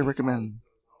else do I recommend?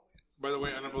 By the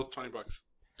way, Annabelle's $20.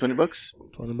 $20?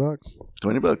 $20.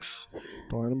 $20.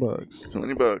 $20.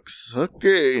 $20.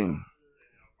 Okay.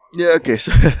 Yeah, okay.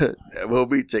 So we'll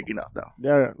be taking off now.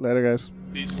 Yeah, later, guys.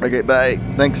 Peace. Okay, bye.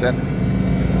 Thanks, Anthony.